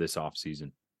course of this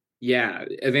offseason. Yeah,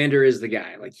 Evander is the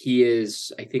guy. Like, he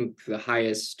is, I think, the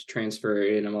highest transfer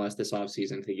in MLS this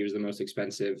offseason. I think he was the most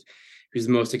expensive. He was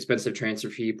the most expensive transfer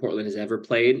fee Portland has ever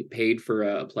paid for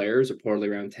a player,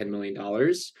 reportedly around $10 million.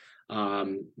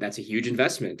 That's a huge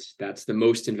investment. That's the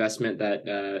most investment that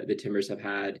the Timbers have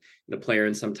had in a player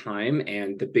in some time.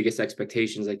 And the biggest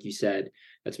expectations, like you said,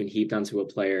 that's been heaped onto a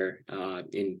player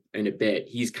in a bit.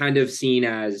 He's kind of seen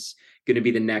as going to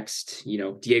be the next,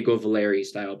 Diego Valeri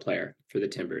style player for the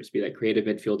Timbers, be that creative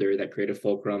midfielder, that creative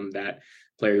fulcrum that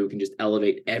player who can just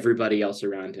elevate everybody else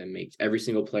around him, make every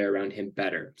single player around him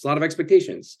better. There's a lot of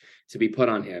expectations to be put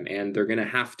on him, and they're going to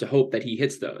have to hope that he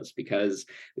hits those because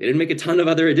they didn't make a ton of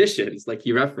other additions, like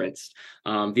you referenced.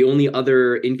 The only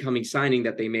other incoming signing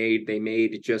that they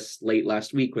made just late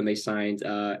last week when they signed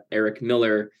Eric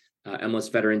Miller,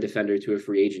 MLS veteran defender, to a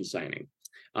free agent signing.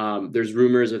 There's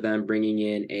rumors of them bringing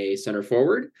in a center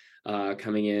forward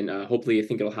coming in. Hopefully, I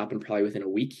think it'll happen probably within a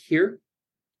week here.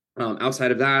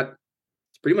 Outside of that,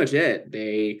 it's pretty much it.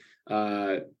 They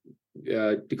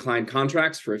declined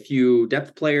contracts for a few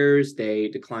depth players. They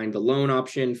declined the loan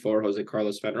option for Jose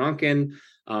Carlos Fedrankin.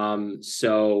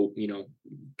 So,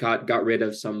 got rid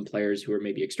of some players who were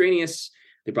maybe extraneous.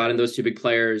 They brought in those two big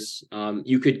players.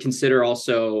 You could consider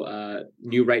also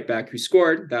new right back who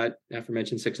scored that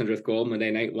aforementioned 600th goal Monday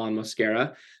night, Juan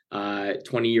Mosquera,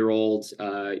 20-year-old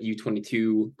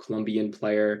U22 Colombian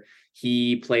player.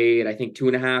 He played, I think,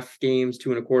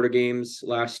 2.25 games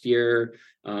last year,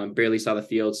 barely saw the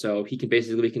field. So he can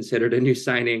basically be considered a new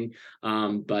signing.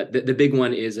 But the big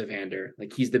one is Evander.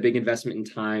 Like, he's the big investment in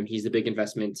time. He's the big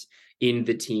investment in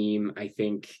the team. I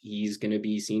think he's going to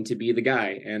be seen to be the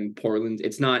guy. And Portland,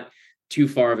 it's not too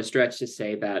far of a stretch to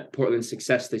say that Portland's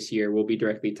success this year will be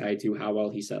directly tied to how well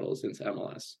he settles into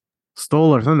MLS.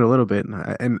 Stole our thunder a little bit.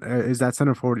 And is that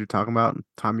center forward you're talking about,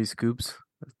 Tommy Scoops?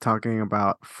 Talking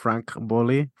about Frank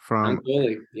Boli from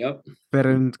Yep.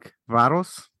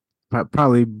 Ferencváros.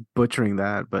 Probably butchering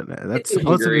that, but that's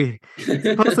supposed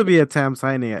to be a TAM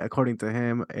signing, according to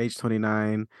him. Age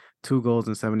 29, 2 goals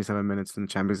in 77 minutes in the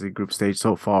Champions League group stage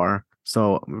so far.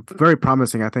 So very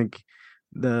promising. I think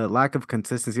the lack of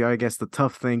consistency, I guess the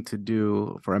tough thing to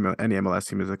do for any MLS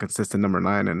team is a consistent number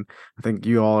 9. And I think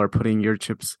you all are putting your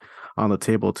chips on the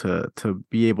table to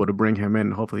be able to bring him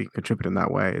in, hopefully contribute in that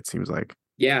way, it seems like.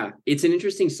 Yeah, it's an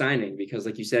interesting signing because,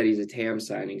 like you said, he's a TAM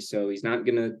signing, so he's not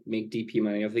going to make DP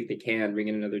money. I don't think they can bring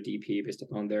in another DP based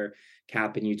upon their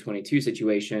cap and U22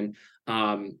 situation.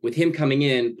 With him coming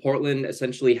in, Portland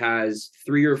essentially has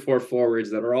 3 or 4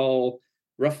 forwards that are all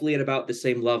roughly at about the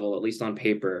same level, at least on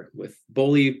paper, with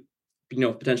Boli,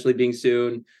 potentially being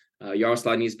soon,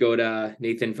 Yaroslav Niezgoda,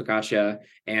 Nathan Fakasha,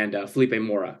 and Felipe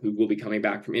Mora, who will be coming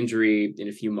back from injury in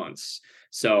a few months.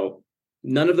 So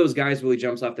none of those guys really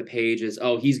jumps off the page as,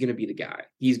 oh, he's going to be the guy.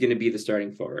 He's going to be the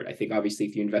starting forward. I think obviously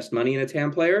if you invest money in a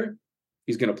TAM player,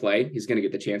 he's going to play. He's going to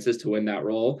get the chances to win that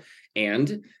role.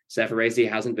 And Safarese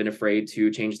hasn't been afraid to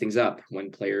change things up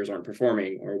when players aren't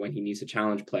performing or when he needs to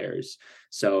challenge players.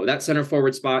 So that center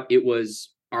forward spot, it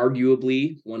was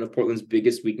arguably one of Portland's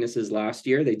biggest weaknesses last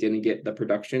year. They didn't get the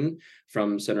production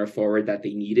from center forward that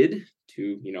they needed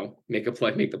to, make the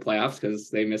playoffs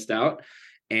because they missed out.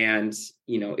 And,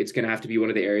 it's going to have to be one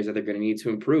of the areas that they're going to need to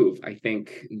improve. I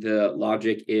think the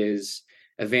logic is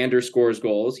Evander scores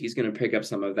goals. He's going to pick up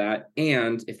some of that.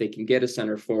 And if they can get a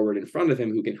center forward in front of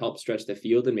him who can help stretch the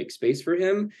field and make space for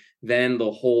him, then the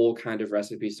whole kind of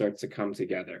recipe starts to come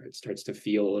together. It starts to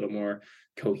feel a little more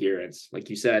coherent. Like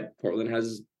you said, Portland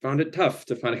has found it tough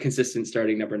to find a consistent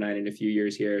starting number 9 in a few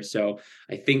years here. So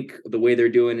I think the way they're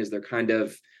doing is they're kind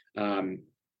of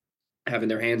having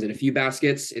their hands in a few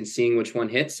baskets and seeing which one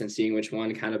hits and seeing which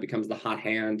one kind of becomes the hot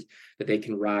hand that they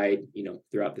can ride,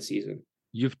 throughout the season.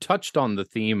 You've touched on the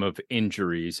theme of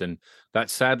injuries, and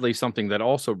that's sadly something that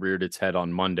also reared its head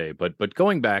on Monday. But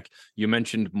going back, you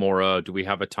mentioned Mora. Do we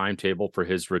have a timetable for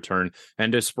his return?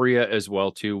 And Asprilla as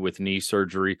well, too, with knee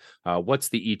surgery. What's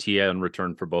the ETA in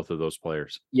return for both of those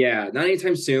players? Yeah, not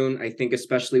anytime soon. I think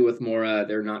especially with Mora,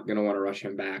 they're not going to want to rush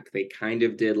him back. They kind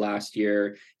of did last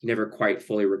year. He never quite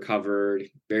fully recovered,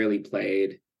 barely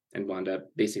played, and wound up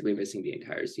basically missing the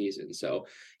entire season. So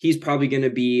he's probably going to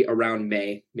be around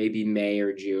May, maybe May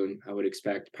or June, I would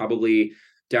expect. Probably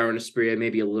Darren Asprilla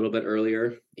maybe a little bit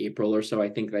earlier, April or so. I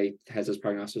think they has his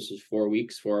prognosis is 4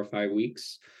 or 5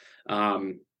 weeks.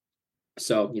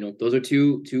 So, those are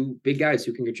two big guys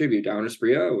who can contribute. Darren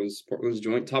Asprilla was Portland's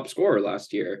joint top scorer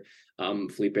last year.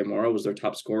 Felipe Mora was their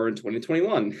top scorer in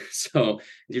 2021. So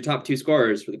your top 2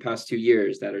 scorers for the past 2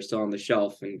 years that are still on the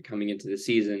shelf and coming into the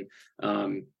season.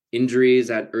 Injuries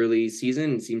at early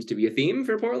season seems to be a theme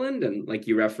for Portland. And like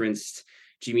you referenced,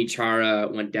 Jimmy Chara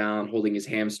went down holding his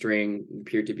hamstring,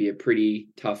 appeared to be a pretty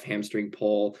tough hamstring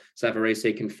pull.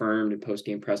 Safarese confirmed in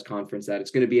post-game press conference that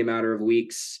it's going to be a matter of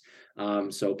weeks.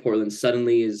 So Portland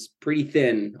suddenly is pretty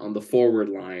thin on the forward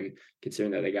line,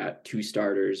 considering that they got 2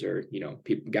 starters or,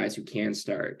 guys who can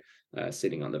start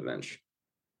sitting on the bench.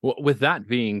 Well, with that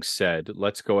being said,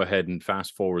 let's go ahead and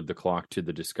fast forward the clock to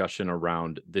the discussion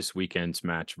around this weekend's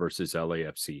match versus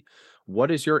LAFC. What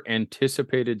is your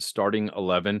anticipated starting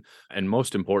 11? And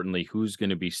most importantly, who's going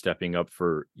to be stepping up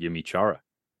for Yimi Chara?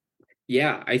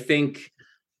 Yeah, I think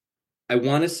I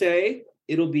want to say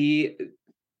it'll be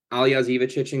Aljaž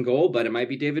Ivačić in goal, but it might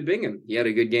be David Bingham. He had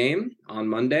a good game on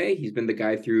Monday. He's been the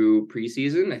guy through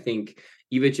preseason. I think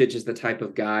Ivačić is the type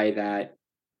of guy that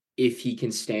if he can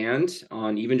stand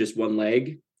on even just one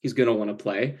leg, he's going to want to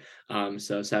play.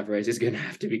 So Savarese is going to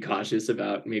have to be cautious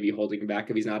about maybe holding him back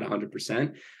if he's not 100%.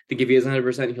 I think if he is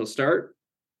 100%, he'll start.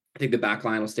 I think the back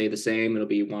line will stay the same. It'll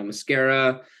be Juan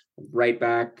Mosquera, right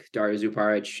back, Dario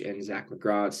Zuparic, and Zach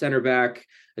McGraw at center back.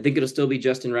 I think it'll still be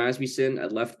Justin Rasmussen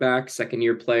at left back,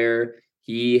 second-year player.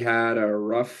 He had a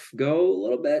rough go, a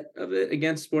little bit of it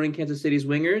against Sporting Kansas City's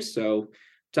wingers. So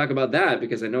talk about that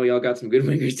because I know y'all got some good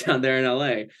wingers down there in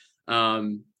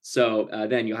LA. So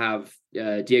then you'll have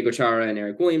Diego Chara and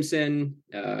Eric Williamson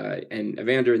and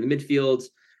Evander in the midfield.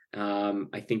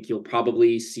 I think you'll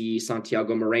probably see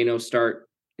Santiago Moreno start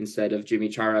instead of Jimmy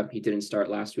Chara. He didn't start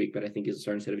last week, but I think he'll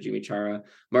start instead of Jimmy Chara.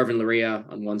 Marvin Loria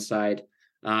on one side.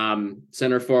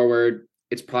 Center forward,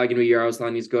 it's probably going to be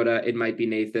Jaroslav Niezgoda. It might be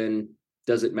Nathan.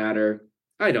 Does it matter?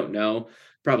 I don't know.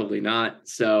 Probably not.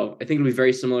 So I think it'll be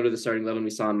very similar to the starting 11 we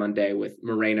saw on Monday with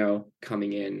Moreno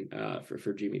coming in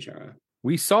for Jimmy Chara.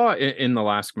 We saw in the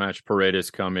last match Paredes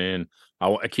come in.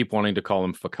 I keep wanting to call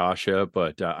him Fakasha,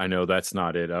 but I know that's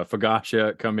not it.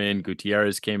 Fakasha come in.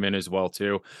 Gutierrez came in as well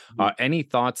too. Any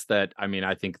thoughts that, I mean,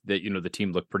 I think that, the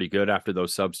team looked pretty good after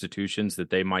those substitutions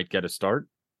that they might get a start?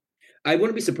 I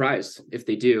wouldn't be surprised if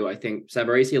they do. I think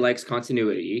Savarese likes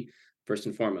continuity first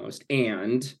and foremost,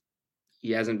 and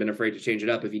he hasn't been afraid to change it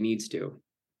up if he needs to.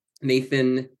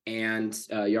 Nathan and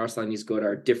Jaroslav Niezgoda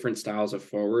are different styles of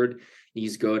forward.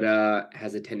 Niezgoda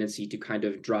has a tendency to kind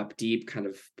of drop deep, kind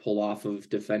of pull off of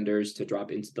defenders to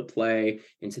drop into the play,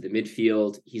 into the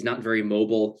midfield. He's not very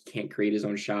mobile. He can't create his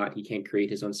own shot. He can't create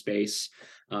his own space.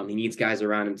 He needs guys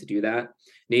around him to do that.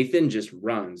 Nathan just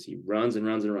runs. He runs and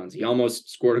runs and runs. He almost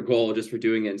scored a goal just for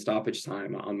doing it in stoppage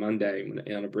time on Monday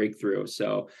on a breakthrough.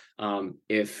 So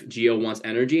if Gio wants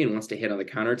energy and wants to hit on the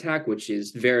counterattack, which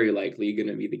is very likely going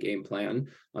to be the game plan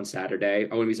on Saturday,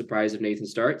 I wouldn't be surprised if Nathan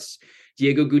starts.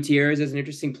 Diego Gutierrez is an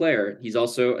interesting player. He's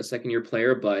also a second-year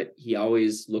player, but he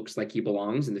always looks like he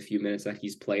belongs in the few minutes that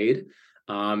he's played.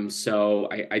 So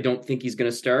I don't think he's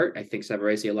going to start. I think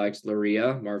Savarese likes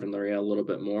Marvin Loria a little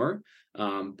bit more.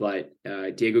 But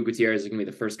Diego Gutierrez is going to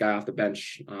be the first guy off the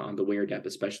bench on the winger depth,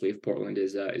 especially if Portland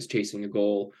is chasing a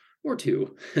goal or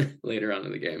two later on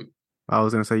in the game. I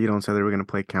was going to say, you don't say they were going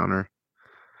to play counter.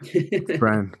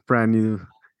 brand new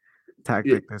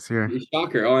tactic this year.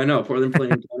 Shocker. Oh, I know. Portland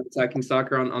playing attacking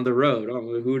soccer on the road.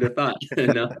 Oh, who would have thought?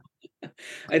 No.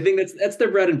 I think that's their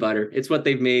bread and butter. It's what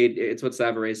they've made. It's what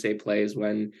Savarese plays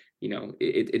when,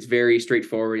 it's very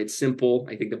straightforward. It's simple.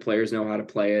 I think the players know how to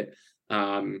play it.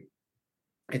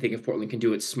 I think if Portland can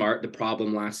do it smart, the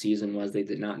problem last season was they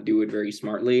did not do it very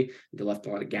smartly. They left a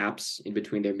lot of gaps in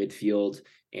between their midfield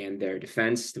and their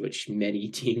defense, which many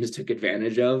teams took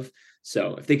advantage of.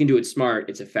 So if they can do it smart,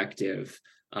 it's effective.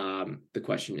 The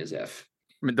question is if.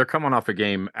 I mean, they're coming off a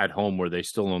game at home where they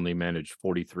still only managed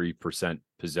 43%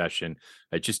 possession.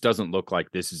 It just doesn't look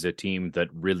like this is a team that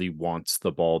really wants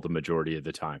the ball the majority of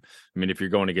the time. I mean, if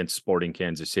you're going against Sporting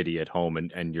Kansas City at home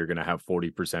and you're going to have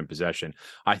 40% possession,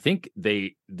 I think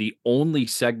the only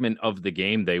segment of the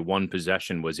game they won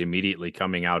possession was immediately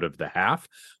coming out of the half.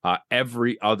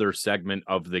 Every other segment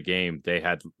of the game, they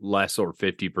had less or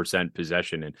 50%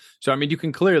 possession. And so, I mean, you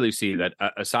can clearly see that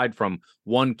aside from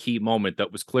one key moment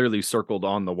that was clearly circled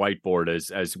on the whiteboard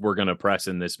as we're going to press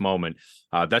in this moment,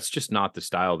 that's just not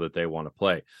the style that they want to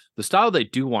play. The style they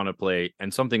do want to play,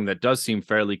 and something that does seem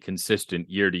fairly consistent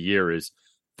year to year, is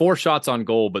 4 shots on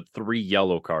goal, but 3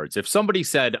 yellow cards. If somebody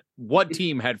said what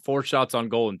team had 4 shots on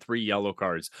goal and 3 yellow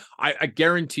cards, I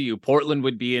guarantee you Portland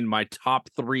would be in my top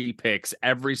 3 picks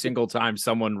every single time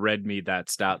someone read me that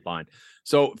stat line.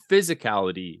 So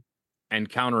physicality and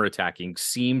counterattacking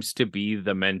seems to be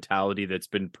the mentality that's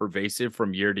been pervasive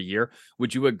from year to year.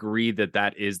 Would you agree that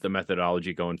that is the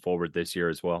methodology going forward this year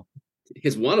as well?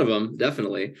 Is one of them,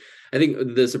 definitely. I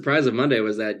think the surprise of Monday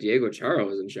was that Diego Chara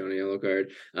wasn't shown a yellow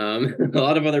card. A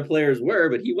lot of other players were,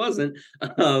 but he wasn't.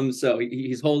 So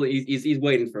he's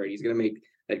waiting for it. He's going to make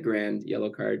that grand yellow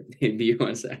card debut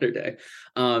on Saturday.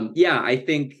 I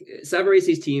think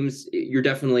Savarese's teams, you're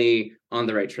definitely on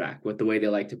the right track with the way they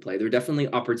like to play. They're definitely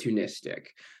opportunistic.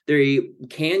 They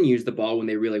can use the ball when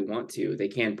they really want to. They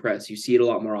can press. You see it a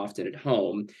lot more often at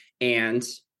home, and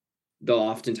they'll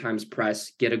oftentimes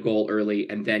press, get a goal early,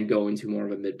 and then go into more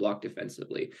of a mid-block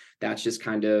defensively. That's just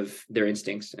kind of their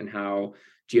instincts and how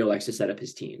Gio likes to set up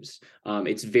his teams.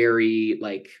 It's very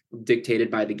dictated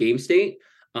by the game state.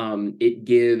 it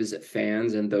gives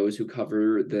fans and those who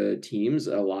cover the teams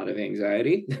a lot of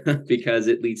anxiety because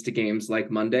it leads to games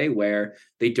like Monday where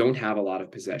they don't have a lot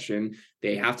of possession.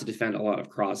 They have to defend a lot of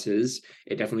crosses.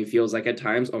 It definitely feels like at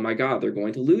times, oh my God, they're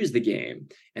going to lose the game.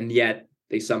 And yet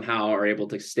they somehow are able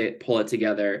to pull it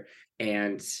together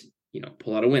and,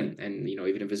 pull out a win. And,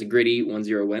 even if it's a gritty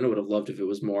 1-0 win, I would have loved if it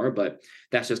was more, but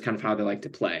that's just kind of how they like to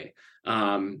play.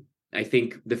 I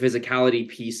think the physicality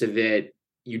piece of it,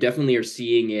 you definitely are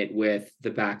seeing it with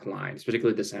the back lines,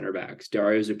 particularly the center backs.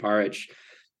 Dario Zuparic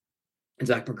and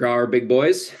Zach McGraw are big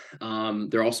boys.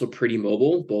 They're also pretty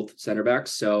mobile, both center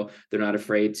backs, so they're not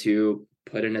afraid to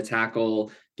put in a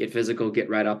tackle, get physical, get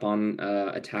right up on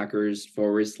attackers,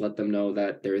 forwards, let them know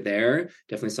that they're there.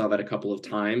 Definitely saw that a couple of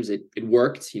times. It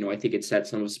worked. I think it set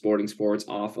some of Sporting's forwards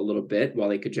off a little bit. While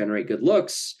they could generate good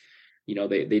looks,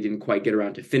 they didn't quite get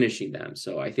around to finishing them.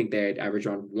 So I think they had averaged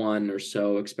around 1 or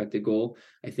so expected goal,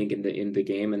 I think, in the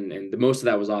game. And the most of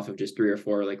that was off of just 3 or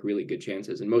 4 like really good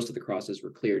chances. And most of the crosses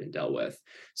were cleared and dealt with.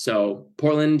 So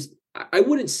Portland, I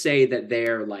wouldn't say that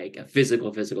they're like a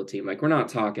physical team. Like, we're not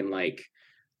talking like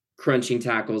crunching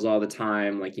tackles all the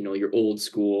time, like, your old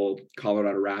school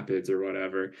Colorado Rapids or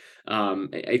whatever.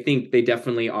 I think they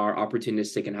definitely are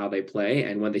opportunistic in how they play.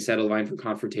 And when they settle the line for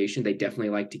confrontation, they definitely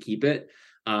like to keep it.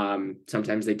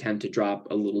 Sometimes they tend to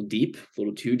drop a little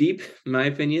too deep, in my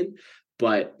opinion.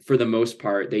 But for the most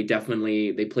part, they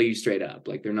play you straight up.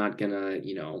 Like, they're not gonna,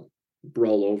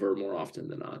 roll over more often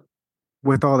than not.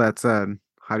 With all that said,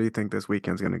 how do you think this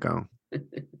weekend's gonna go?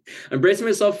 I'm bracing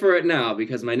myself for it now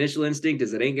because my initial instinct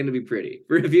is it ain't going to be pretty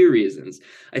for a few reasons.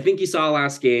 I think you saw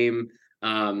last game,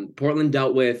 Portland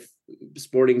dealt with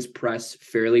Sporting's press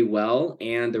fairly well,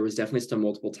 and there was definitely still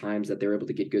multiple times that they were able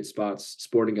to get good spots.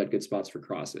 Sporting got good spots for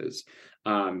crosses.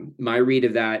 My read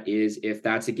of that is if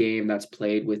that's a game that's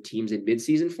played with teams in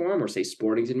midseason form, or say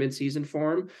Sporting's in midseason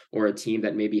form, or a team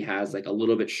that maybe has like a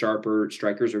little bit sharper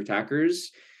strikers or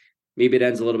attackers, maybe it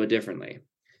ends a little bit differently.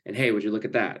 And hey, would you look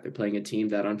at that? They're playing a team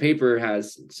that on paper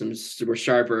has some super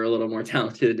sharper, a little more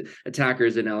talented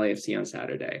attackers in LAFC on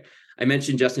Saturday. I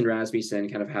mentioned Justin Rasmussen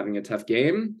kind of having a tough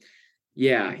game.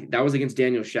 Yeah, that was against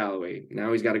Daniel Shalaway.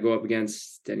 Now he's got to go up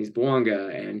against Denis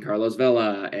Bouanga and Carlos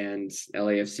Vela and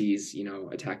LAFC's,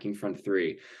 attacking front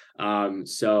three.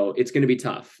 So it's going to be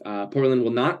tough. Portland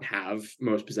will not have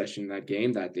most possession in that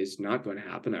game. That is not going to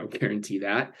happen. I will guarantee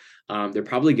that. They're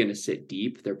probably going to sit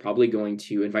deep. They're probably going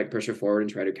to invite pressure forward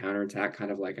and try to counterattack,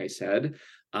 kind of like I said.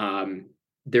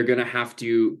 They're going to have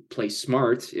to play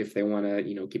smart if they want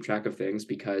to, keep track of things,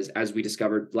 because as we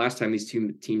discovered last time these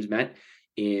two teams met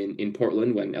in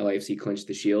Portland when LAFC clinched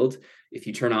the Shield, if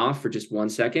you turn off for just 1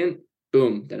 second,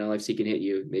 boom, then LAFC can hit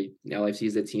you. LAFC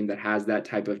is the team that has that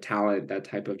type of talent, that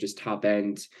type of just top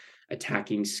end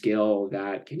attacking skill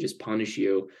that can just punish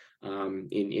you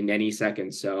in any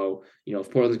second. So,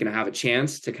 if Portland's going to have a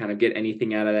chance to kind of get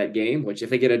anything out of that game, which if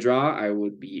they get a draw, I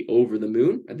would be over the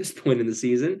moon at this point in the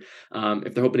season.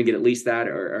 If they're hoping to get at least that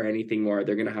or anything more,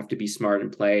 they're going to have to be smart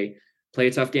and play a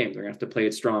tough game. They're going to have to play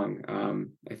it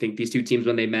strong. I think these two teams,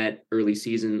 when they met early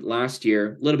season last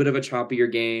year, a little bit of a choppier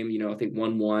game, I think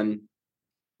 1-1.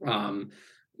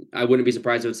 I wouldn't be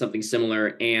surprised if it's something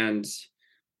similar, and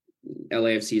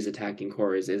LAFC's attacking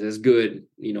core is as good,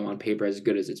 on paper, as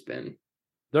good as it's been.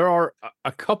 There are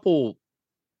a couple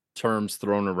terms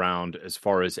thrown around as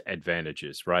far as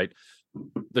advantages, right?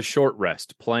 The short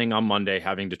rest, playing on Monday,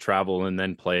 having to travel and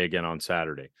then play again on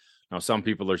Saturday. Now, some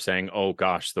people are saying, oh,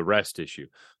 gosh, the rest issue.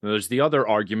 And there's the other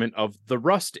argument of the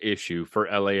rust issue for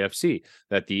LAFC,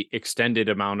 that the extended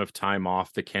amount of time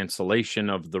off, the cancellation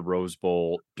of the Rose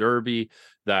Bowl Derby,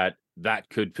 that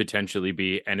could potentially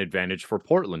be an advantage for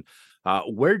Portland.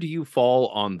 Where do you fall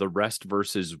on the rest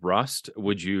versus rust?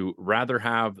 Would you rather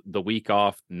have the week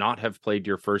off, not have played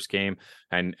your first game,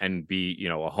 and be,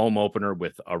 a home opener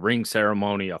with a ring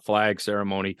ceremony, a flag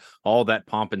ceremony, all that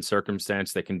pomp and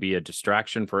circumstance that can be a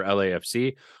distraction for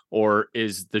LAFC? Or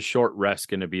is the short rest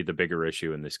going to be the bigger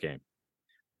issue in this game?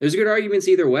 There's good arguments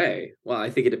either way. Well, I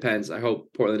think it depends. I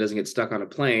hope Portland doesn't get stuck on a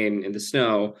plane in the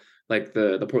snow like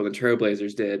the Portland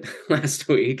Trailblazers did last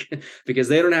week, because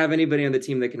they don't have anybody on the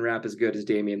team that can rap as good as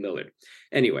Damian Lillard.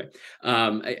 Anyway,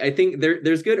 I think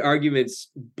there's good arguments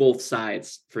both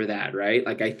sides for that, right?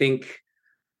 Like, I think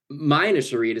my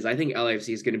initial read is I think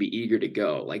LAFC is going to be eager to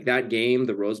go. Like, that game,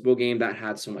 the Rose Bowl game, that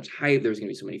had so much hype. There's going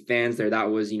to be so many fans there. That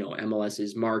was,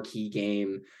 MLS's marquee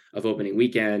game of opening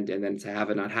weekend. And then to have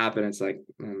it not happen, it's like,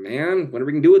 oh man, what are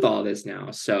we going to do with all this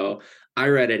now? So I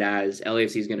read it as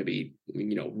LAFC is going to be,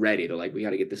 ready to, like, we got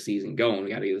to get the season going. We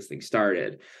got to get this thing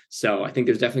started. So I think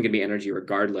there's definitely going to be energy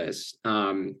regardless.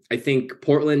 I think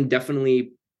Portland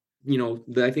definitely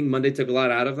I think Monday took a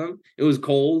lot out of them. It was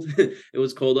cold. It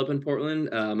was cold up in Portland.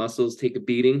 Muscles take a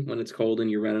beating when it's cold and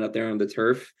you're running up there on the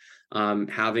turf.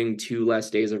 Having 2 less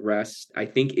days of rest, I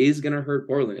think, is going to hurt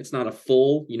Portland. It's not a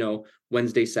full,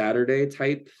 Wednesday, Saturday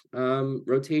type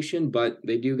rotation, but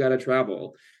they do got to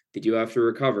travel. They do have to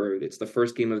recover. It's the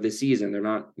first game of the season. They're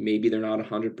not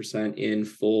 100% in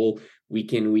full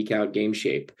week in, week out game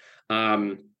shape.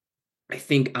 I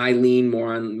think I lean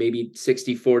more on maybe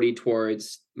 60-40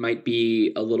 towards might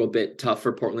be a little bit tough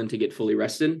for Portland to get fully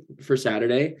rested for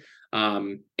Saturday.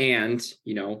 And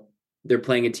they're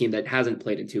playing a team that hasn't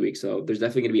played in 2 weeks. So there's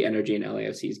definitely going to be energy in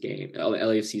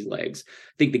LAFC's legs. I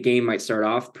think the game might start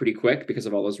off pretty quick because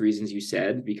of all those reasons you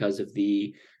said, because of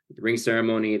the ring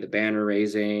ceremony, the banner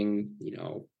raising,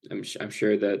 I'm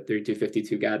sure that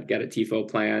 3252 got a TIFO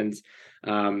planned.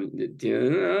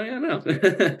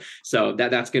 So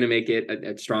that's going to make it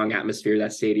a strong atmosphere.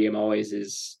 That stadium always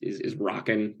is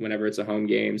rocking whenever it's a home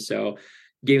game. So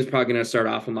game's probably going to start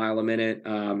off a mile a minute.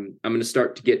 I'm going to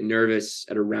start to get nervous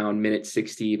at around minute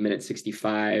 60, minute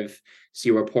 65, see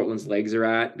where Portland's legs are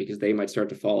at, because they might start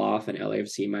to fall off and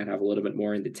LAFC might have a little bit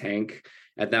more in the tank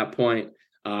at that point.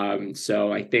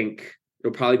 So I think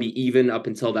it'll probably be even up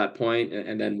until that point,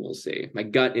 and then we'll see. My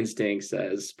gut instinct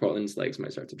says Portland's legs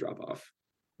might start to drop off.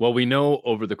 Well, we know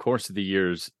over the course of the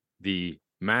years, the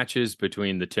matches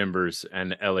between the Timbers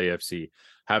and LAFC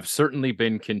have certainly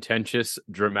been contentious,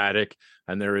 dramatic,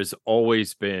 and there has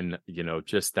always been,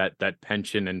 just that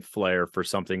penchant and flair for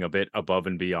something a bit above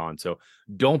and beyond. So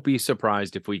don't be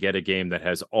surprised if we get a game that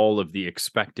has all of the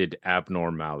expected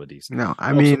abnormalities. No,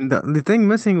 I mean, the thing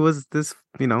missing was this,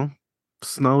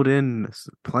 snowed in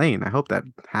plane. I hope that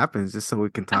happens just so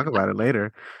we can talk about it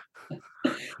later.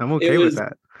 I'm okay with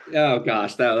that. Oh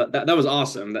gosh, that was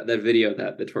awesome. That video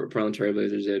that the Portland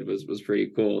Trailblazers did was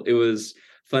pretty cool. It was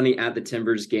funny at the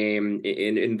Timbers game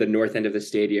in the north end of the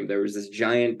stadium. There was this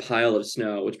giant pile of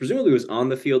snow, which presumably was on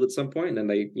the field at some point, and then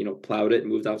they plowed it and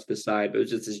moved out to the side. But it was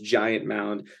just this giant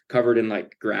mound covered in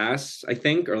like grass, I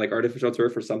think, or like artificial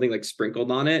turf or something, like sprinkled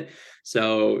on it.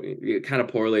 So kind of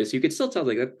poorly. So you could still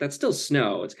tell that's still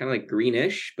snow. It's kind of like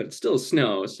greenish, but it's still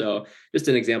snow. So just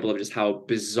an example of just how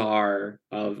bizarre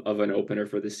of an opener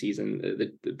for the season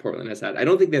that Portland has had. I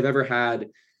don't think they've ever had,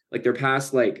 like, their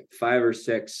past 5 or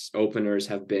 6 openers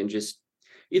have been just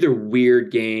either weird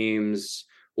games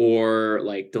or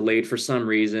delayed for some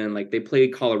reason. Like, they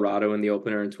played Colorado in the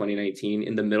opener in 2019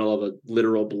 in the middle of a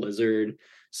literal blizzard.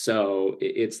 So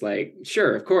it's like,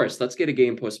 sure, of course, let's get a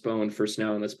game postponed for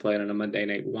snow and let's play it on a Monday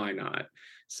night. Why not?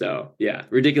 So yeah,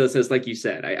 ridiculousness, like you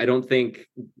said. I don't think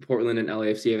Portland and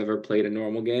LAFC have ever played a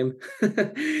normal game. So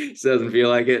it doesn't feel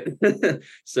like it.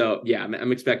 So yeah,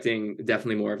 I'm expecting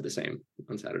definitely more of the same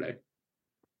on Saturday.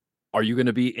 Are you going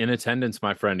to be in attendance,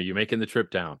 my friend? Are you making the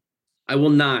trip down? I will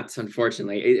not,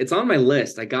 unfortunately. It's on my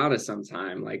list. I got it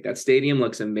sometime. That stadium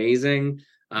looks amazing.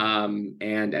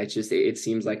 And it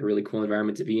seems like a really cool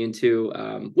environment to be into.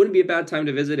 Wouldn't be a bad time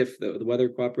to visit if the weather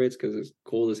cooperates, because it's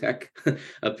cold as heck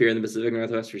up here in the Pacific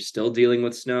Northwest. We're still dealing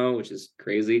with snow, which is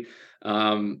crazy.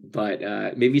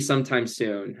 But maybe sometime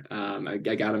soon. I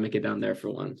gotta make it down there for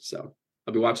one. So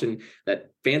I'll be watching that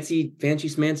fancy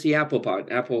smancy Apple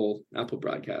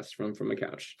broadcast from my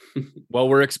couch. Well,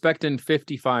 we're expecting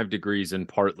 55 degrees and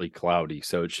partly cloudy,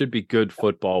 so it should be good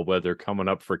football weather coming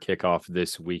up for kickoff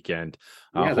this weekend.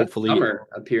 Yeah, hopefully, that's summer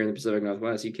up here in the Pacific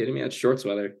Northwest. Are you kidding me? That's shorts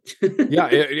weather. Yeah,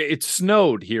 it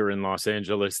snowed here in Los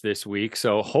Angeles this week,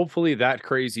 so hopefully that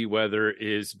crazy weather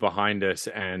is behind us.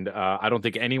 And I don't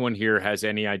think anyone here has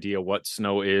any idea what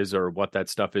snow is or what that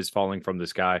stuff is falling from the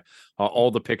sky.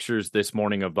 All the pictures this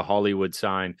morning of the Hollywood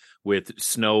sign with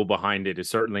snow behind it is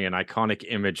certainly an iconic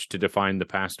image to define the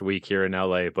past week here in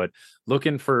LA, but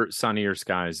looking for sunnier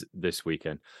skies this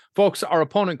weekend. Folks, our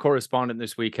opponent correspondent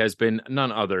this week has been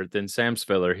none other than Sam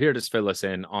Spiller, here to fill us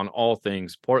in on all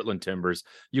things Portland Timbers.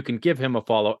 You can give him a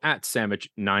follow at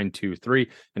Samich923,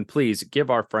 and please give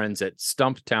our friends at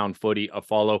Stumptown Footy a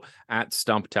follow at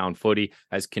Stumptown Footy.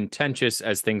 As contentious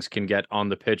as things can get on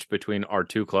the pitch between our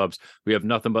two clubs, we have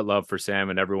nothing but love for Sam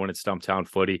and everyone at Stumptown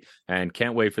Footy, and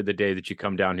can't wait for the day that you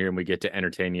come down here and we get to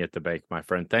entertain you at the bank, my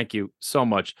friend. Thank you so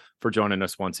much for joining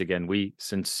us once again. We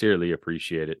sincerely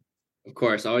appreciate it. Of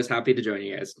course, always happy to join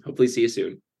you guys. Hopefully see you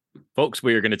soon. Folks,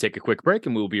 we are going to take a quick break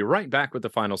and we'll be right back with the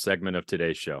final segment of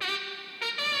today's show.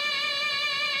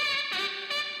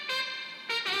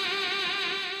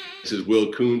 This is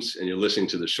Will Kuntz, and you're listening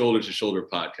to the Shoulder to Shoulder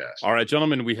podcast. All right,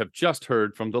 gentlemen, we have just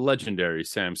heard from the legendary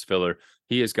Sam Spiller.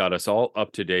 He has got us all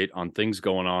up to date on things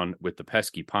going on with the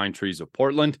pesky pine trees of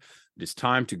Portland. It is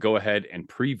time to go ahead and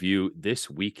preview this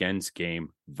weekend's game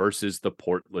versus the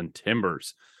Portland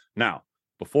Timbers. Now,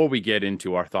 before we get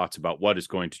into our thoughts about what is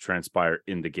going to transpire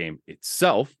in the game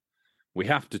itself, we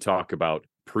have to talk about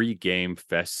pre-game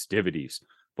festivities.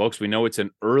 Folks, we know it's an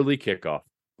early kickoff,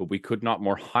 but we could not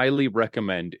more highly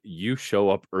recommend you show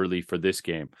up early for this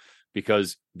game,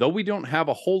 because though we don't have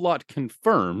a whole lot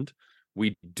confirmed,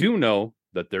 we do know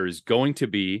that there is going to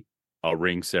be a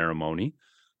ring ceremony,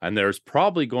 and there's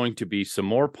probably going to be some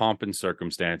more pomp and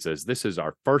circumstances. This is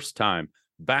our first time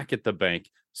back at the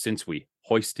bank since we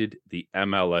hoisted the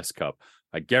MLS Cup.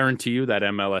 I guarantee you that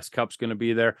MLS Cup's going to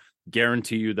be there.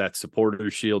 Guarantee you that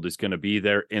Supporters Shield is going to be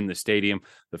there in the stadium.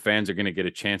 The fans are going to get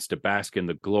a chance to bask in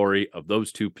the glory of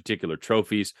those two particular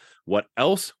trophies. What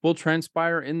else will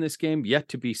transpire in this game? Yet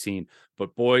to be seen.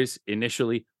 But boys,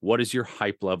 initially, what is your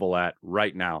hype level at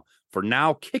right now for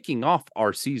now kicking off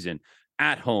our season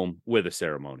at home with a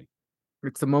ceremony?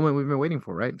 It's the moment we've been waiting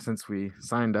for, right? Since we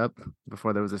signed up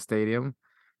before there was a stadium,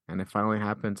 and it finally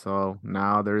happened. So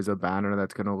now there's a banner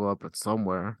that's going to go up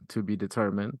somewhere to be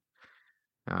determined,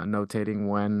 notating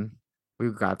when we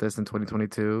got this in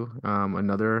 2022.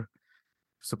 Another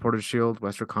Supporters Shield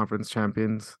Western Conference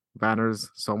champions banners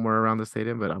somewhere around the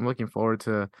stadium. But I'm looking forward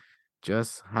to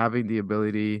just having the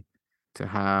ability to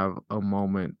have a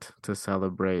moment to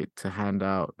celebrate, to hand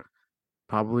out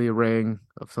probably a ring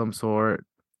of some sort,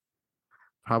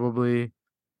 probably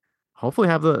hopefully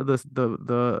have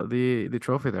the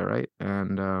trophy there, right?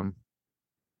 And I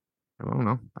don't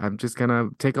know. I'm just gonna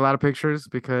take a lot of pictures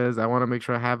because I want to make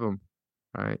sure I have them,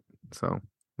 right? So I'm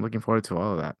looking forward to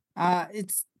all of that.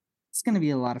 It's gonna be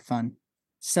a lot of fun,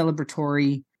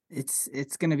 celebratory.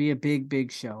 It's gonna be a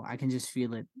big show. I can just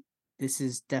feel it. This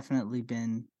has definitely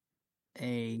been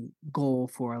a goal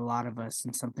for a lot of us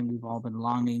and something we've all been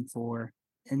longing for.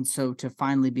 And so to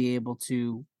finally be able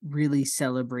to really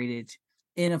celebrate it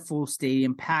in a full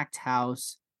stadium, packed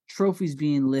house, trophies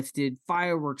being lifted,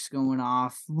 fireworks going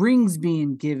off, rings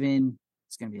being given.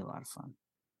 It's going to be a lot of fun.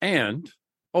 And,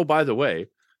 oh, by the way,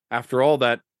 after all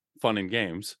that fun and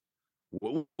games,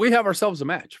 we have ourselves a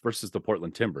match versus the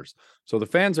Portland Timbers. So the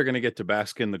fans are going to get to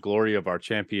bask in the glory of our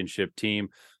championship team.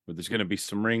 There's going to be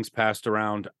some rings passed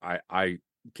around. I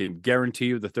can guarantee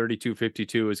you the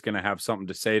 3252 is going to have something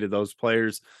to say to those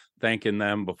players, thanking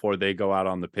them before they go out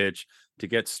on the pitch to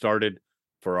get started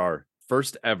for our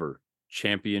first ever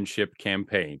championship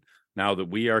campaign. Now that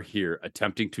we are here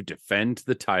attempting to defend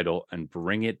the title and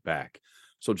bring it back.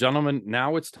 So gentlemen,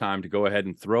 now it's time to go ahead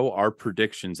and throw our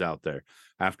predictions out there.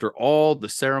 After all the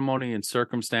ceremony and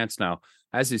circumstance now,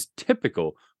 as is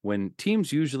typical when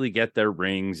teams usually get their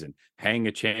rings and hang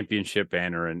a championship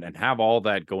banner and have all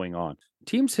that going on,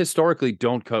 teams historically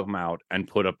don't come out and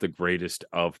put up the greatest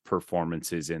of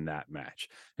performances in that match.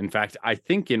 In fact, I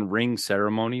think in ring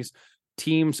ceremonies,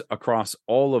 teams across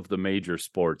all of the major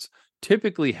sports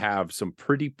typically have some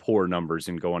pretty poor numbers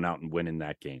in going out and winning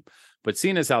that game. But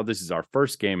seeing as how this is our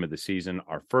first game of the season,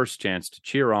 our first chance to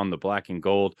cheer on the black and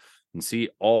gold and see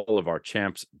all of our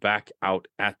champs back out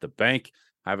at the bank,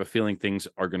 I have a feeling things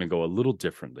are going to go a little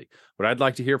differently. But I'd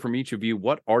like to hear from each of you.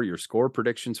 What are your score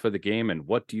predictions for the game, and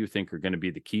what do you think are going to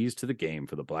be the keys to the game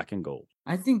for the black and gold?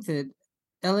 I think that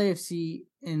LAFC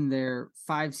in their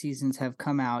 5 seasons have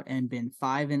come out and been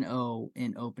 5-0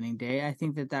 in opening day. I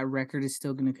think that record is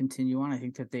still going to continue on. I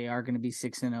think that they are going to be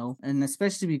 6-0, and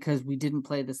especially because we didn't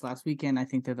play this last weekend, I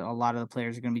think that a lot of the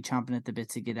players are going to be chomping at the bit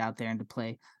to get out there and to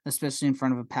play, especially in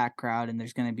front of a packed crowd, and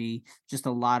there's going to be just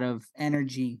a lot of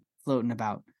energy floating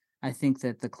about. I think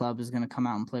that the club is going to come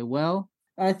out and play well.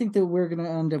 I think that we're going to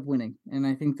end up winning. And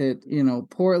I think that,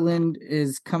 Portland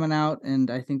is coming out, and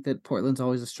I think that Portland's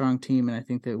always a strong team, and I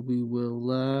think that we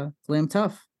will play them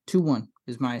tough. 2-1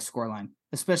 is my scoreline.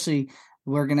 Especially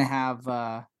we're going to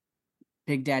have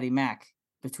Big Daddy Mac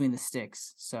between the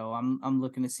sticks. So I'm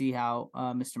looking to see how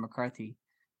Mr. McCarthy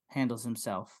handles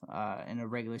himself in a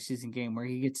regular season game where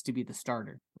he gets to be the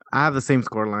starter. I have the same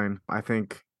scoreline. I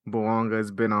think Bouanga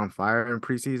has been on fire in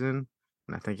preseason,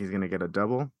 and I think he's going to get a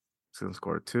double. He's going to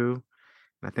score 2. And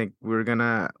I think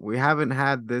we haven't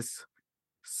had this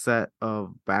set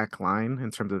of back line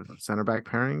in terms of center back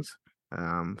pairings.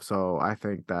 So I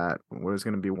think that there's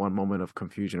going to be one moment of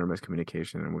confusion or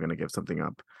miscommunication, and we're going to give something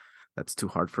up that's too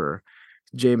hard for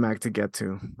J-Mac to get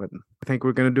to. But I think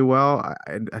we're going to do well.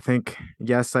 I think,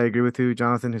 yes, I agree with you,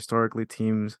 Jonathan. Historically,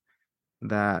 teams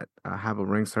that have a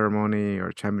ring ceremony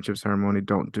or championship ceremony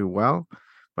don't do well.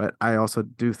 But I also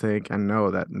do think and know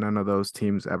that none of those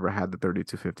teams ever had the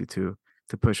 32-52 to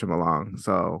push them along.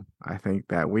 So I think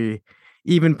that we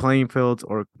even playing fields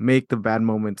or make the bad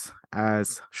moments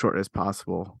as short as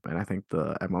possible. And I think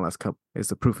the MLS Cup is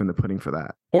the proof in the pudding for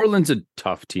that. Portland's a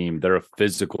tough team. They're a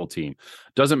physical team.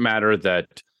 Doesn't matter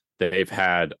that They've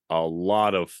had a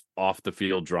lot of off the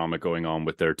field drama going on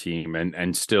with their team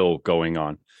and still going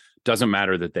on. Doesn't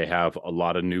matter that they have a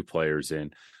lot of new players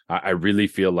in. I really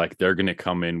feel like they're going to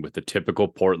come in with the typical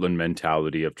Portland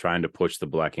mentality of trying to push the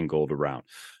black and gold around.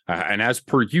 And as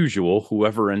per usual,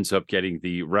 whoever ends up getting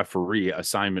the referee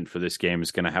assignment for this game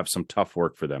is going to have some tough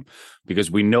work for them,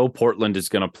 because we know Portland is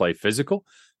going to play physical.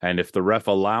 And if the ref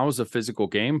allows a physical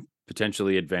game,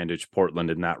 potentially advantage Portland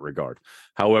in that regard.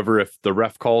 However, if the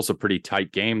ref calls a pretty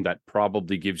tight game, that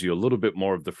probably gives you a little bit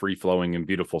more of the free-flowing and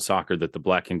beautiful soccer that the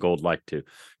black and gold like to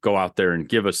go out there and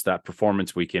give us that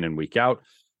performance week in and week out.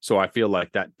 So I feel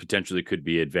like that potentially could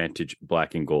be advantage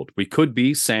black and gold. We could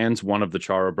be sans one of the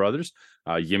Chara brothers.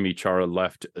 Yimi Chara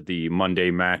left the Monday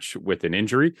match with an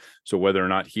injury. So whether or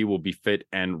not he will be fit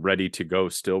and ready to go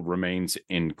still remains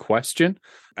in question.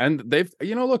 And they've,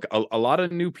 look, a lot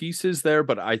of new pieces there,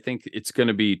 but I think it's going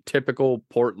to be typical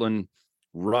Portland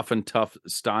rough and tough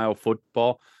style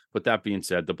football. But that being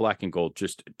said, the black and gold,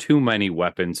 just too many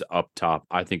weapons up top.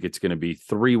 I think it's going to be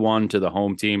 3-1 to the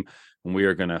home team. And we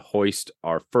are going to hoist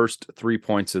our first 3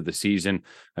 points of the season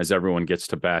as everyone gets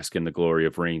to bask in the glory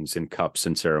of rings and cups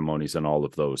and ceremonies and all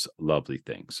of those lovely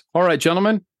things. All right,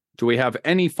 gentlemen, do we have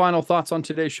any final thoughts on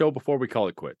today's show before we call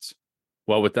it quits?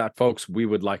 Well, with that, folks, we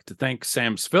would like to thank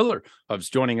Sam Spiller of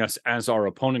joining us as our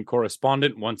opponent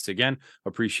correspondent once again.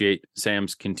 Appreciate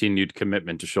Sam's continued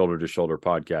commitment to Shoulder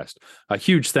Podcast. A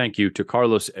huge thank you to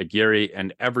Carlos Aguirre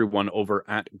and everyone over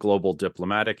at Global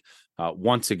Diplomatic.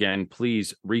 Once again,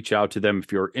 please reach out to them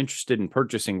if you're interested in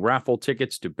purchasing raffle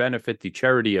tickets to benefit the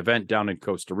charity event down in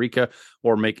Costa Rica,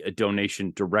 or make a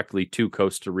donation directly to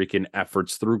Costa Rican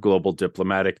efforts through Global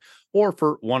Diplomatic, or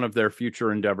for one of their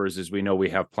future endeavors, as we know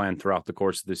we have planned throughout the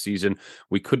course of the season.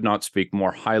 We could not speak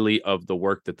more highly of the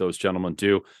work that those gentlemen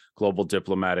do. Global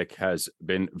Diplomatic has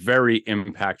been very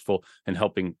impactful in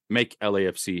helping make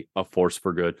LAFC a force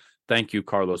for good. Thank you,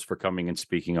 Carlos, for coming and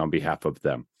speaking on behalf of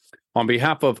them. On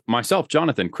behalf of myself,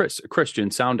 Jonathan, Chris,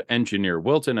 Christian, sound engineer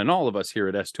Wilton, and all of us here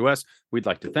at S2S, we'd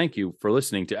like to thank you for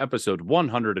listening to episode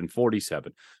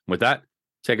 147. With that,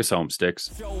 take us home,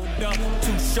 Sticks. Shoulder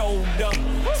to shoulder,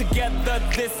 together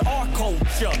this our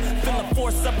culture. Feel the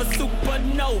force of a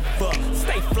supernova.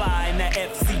 Stay fly in that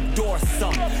FC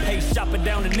Dorsum. Hey, shopping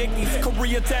down to Nicky's,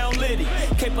 Koreatown Liddy.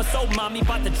 Cape us so mommy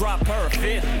about to drop her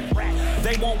fifth.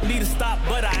 They won't need to stop,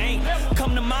 but I ain't.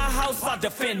 Come to my house, I'll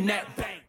defend that back.